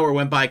there. The hour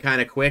went by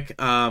kind of quick.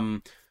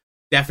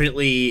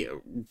 Definitely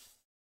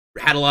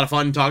had a lot of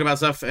fun talking about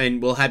stuff, and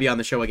we'll have you on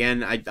the show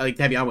again. I'd like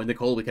to have you on with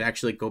Nicole. We could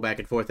actually go back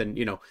and forth and,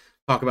 you know,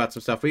 talk about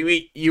some stuff.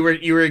 You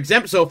were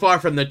exempt so far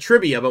from the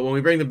trivia, but when we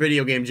bring the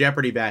video game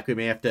Jeopardy back, we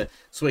may have to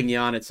swing you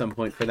on at some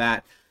point for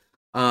that.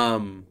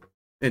 And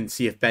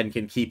see if Ben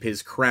can keep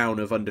his crown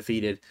of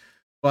undefeated.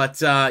 But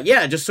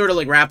yeah, just sort of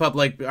like wrap up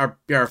like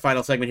our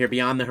final segment here,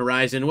 Beyond the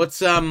Horizon.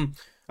 What's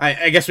I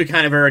I guess we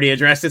kind of already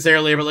addressed this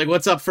earlier, but like,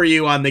 what's up for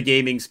you on the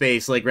gaming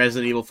space? Like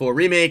Resident Evil 4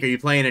 remake? Are you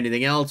playing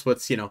anything else?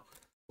 What's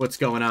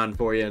going on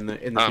for you in the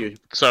future?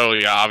 So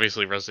yeah,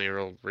 obviously Resident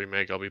Evil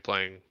remake. I'll be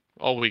playing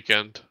all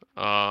weekend.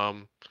 We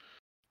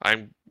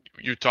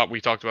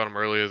talked about him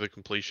earlier, the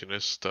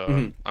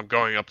completionist. I'm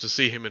going up to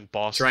see him in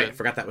Boston. That's right. I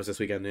forgot that was this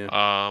weekend. Yeah.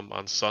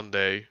 On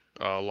Sunday,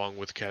 along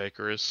with Cat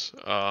Icarus.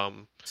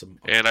 And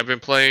I've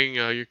been playing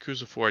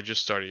Yakuza 4. I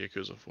just started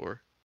Yakuza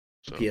 4.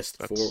 So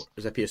PS4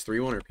 is that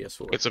PS3 one or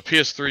PS4? It's a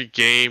PS3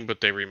 game,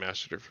 but they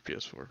remastered it for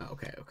PS4. Oh,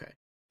 okay.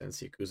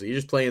 That's Yakuza. You're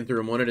just playing through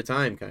them one at a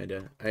time, kind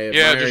of.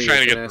 Yeah, just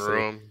trying to get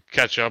through them,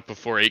 catch up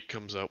before 8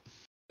 comes out.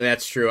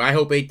 That's true. I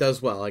hope 8 does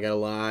well. I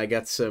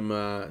got some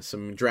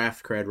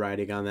draft cred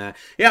riding on that.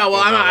 Yeah,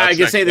 well, I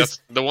can say this.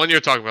 The one you're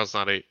talking about is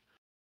not 8.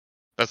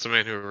 That's the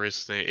man who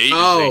erased the 8.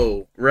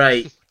 Oh,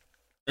 right.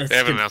 They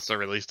haven't announced a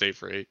release date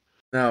for 8.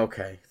 Oh,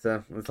 okay.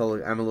 So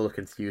I'm a little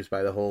confused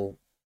by the whole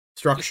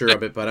structure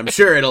of it, but I'm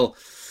sure it'll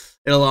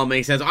all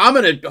make sense. I'm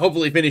gonna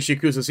hopefully finish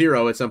Yakuza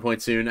 0 at some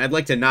point soon. I'd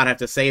like to not have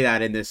to say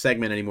that in this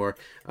segment anymore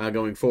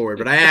going forward,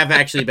 but I have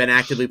actually been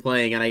actively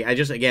playing, and I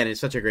just, again,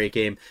 it's such a great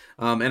game.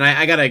 And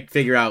I gotta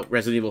figure out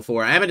Resident Evil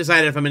 4. I haven't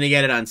decided if I'm gonna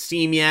get it on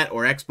Steam yet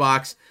or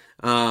Xbox.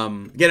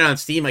 Get it on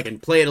Steam, I can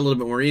play it a little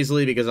bit more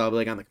easily because I'll be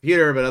like on the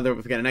computer, but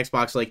if I get an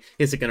Xbox, like,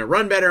 is it gonna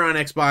run better on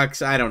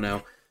Xbox? I don't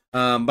know.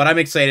 But I'm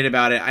excited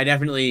about it. I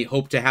definitely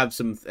hope to have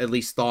some at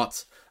least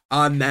thoughts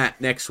on that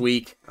next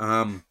week.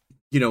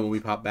 When we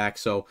pop back.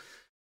 So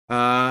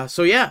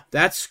yeah,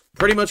 that's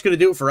pretty much going to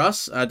do it for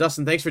us.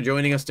 Dustin, thanks for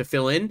joining us to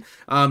fill in.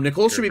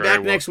 Nicole should be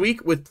back next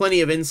week with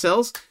plenty of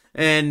incels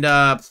and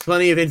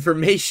plenty of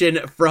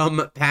information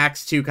from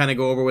PAX to kind of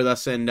go over with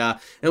us, and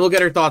we'll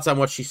get her thoughts on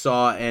what she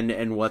saw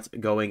and what's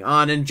going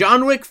on. And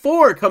John Wick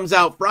 4 comes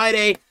out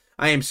Friday.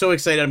 I am so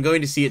excited. I'm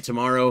going to see it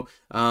tomorrow.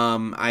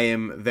 I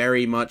am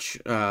very much,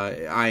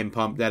 I am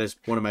pumped. That is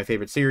one of my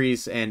favorite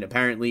series, and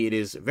apparently it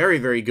is very,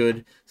 very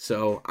good.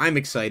 So I'm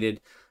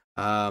excited.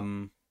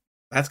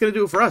 That's going to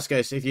do it for us,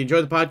 guys. If you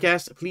enjoyed the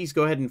podcast, please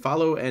go ahead and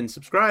follow and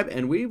subscribe,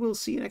 and we will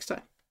see you next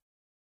time.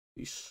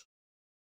 Peace.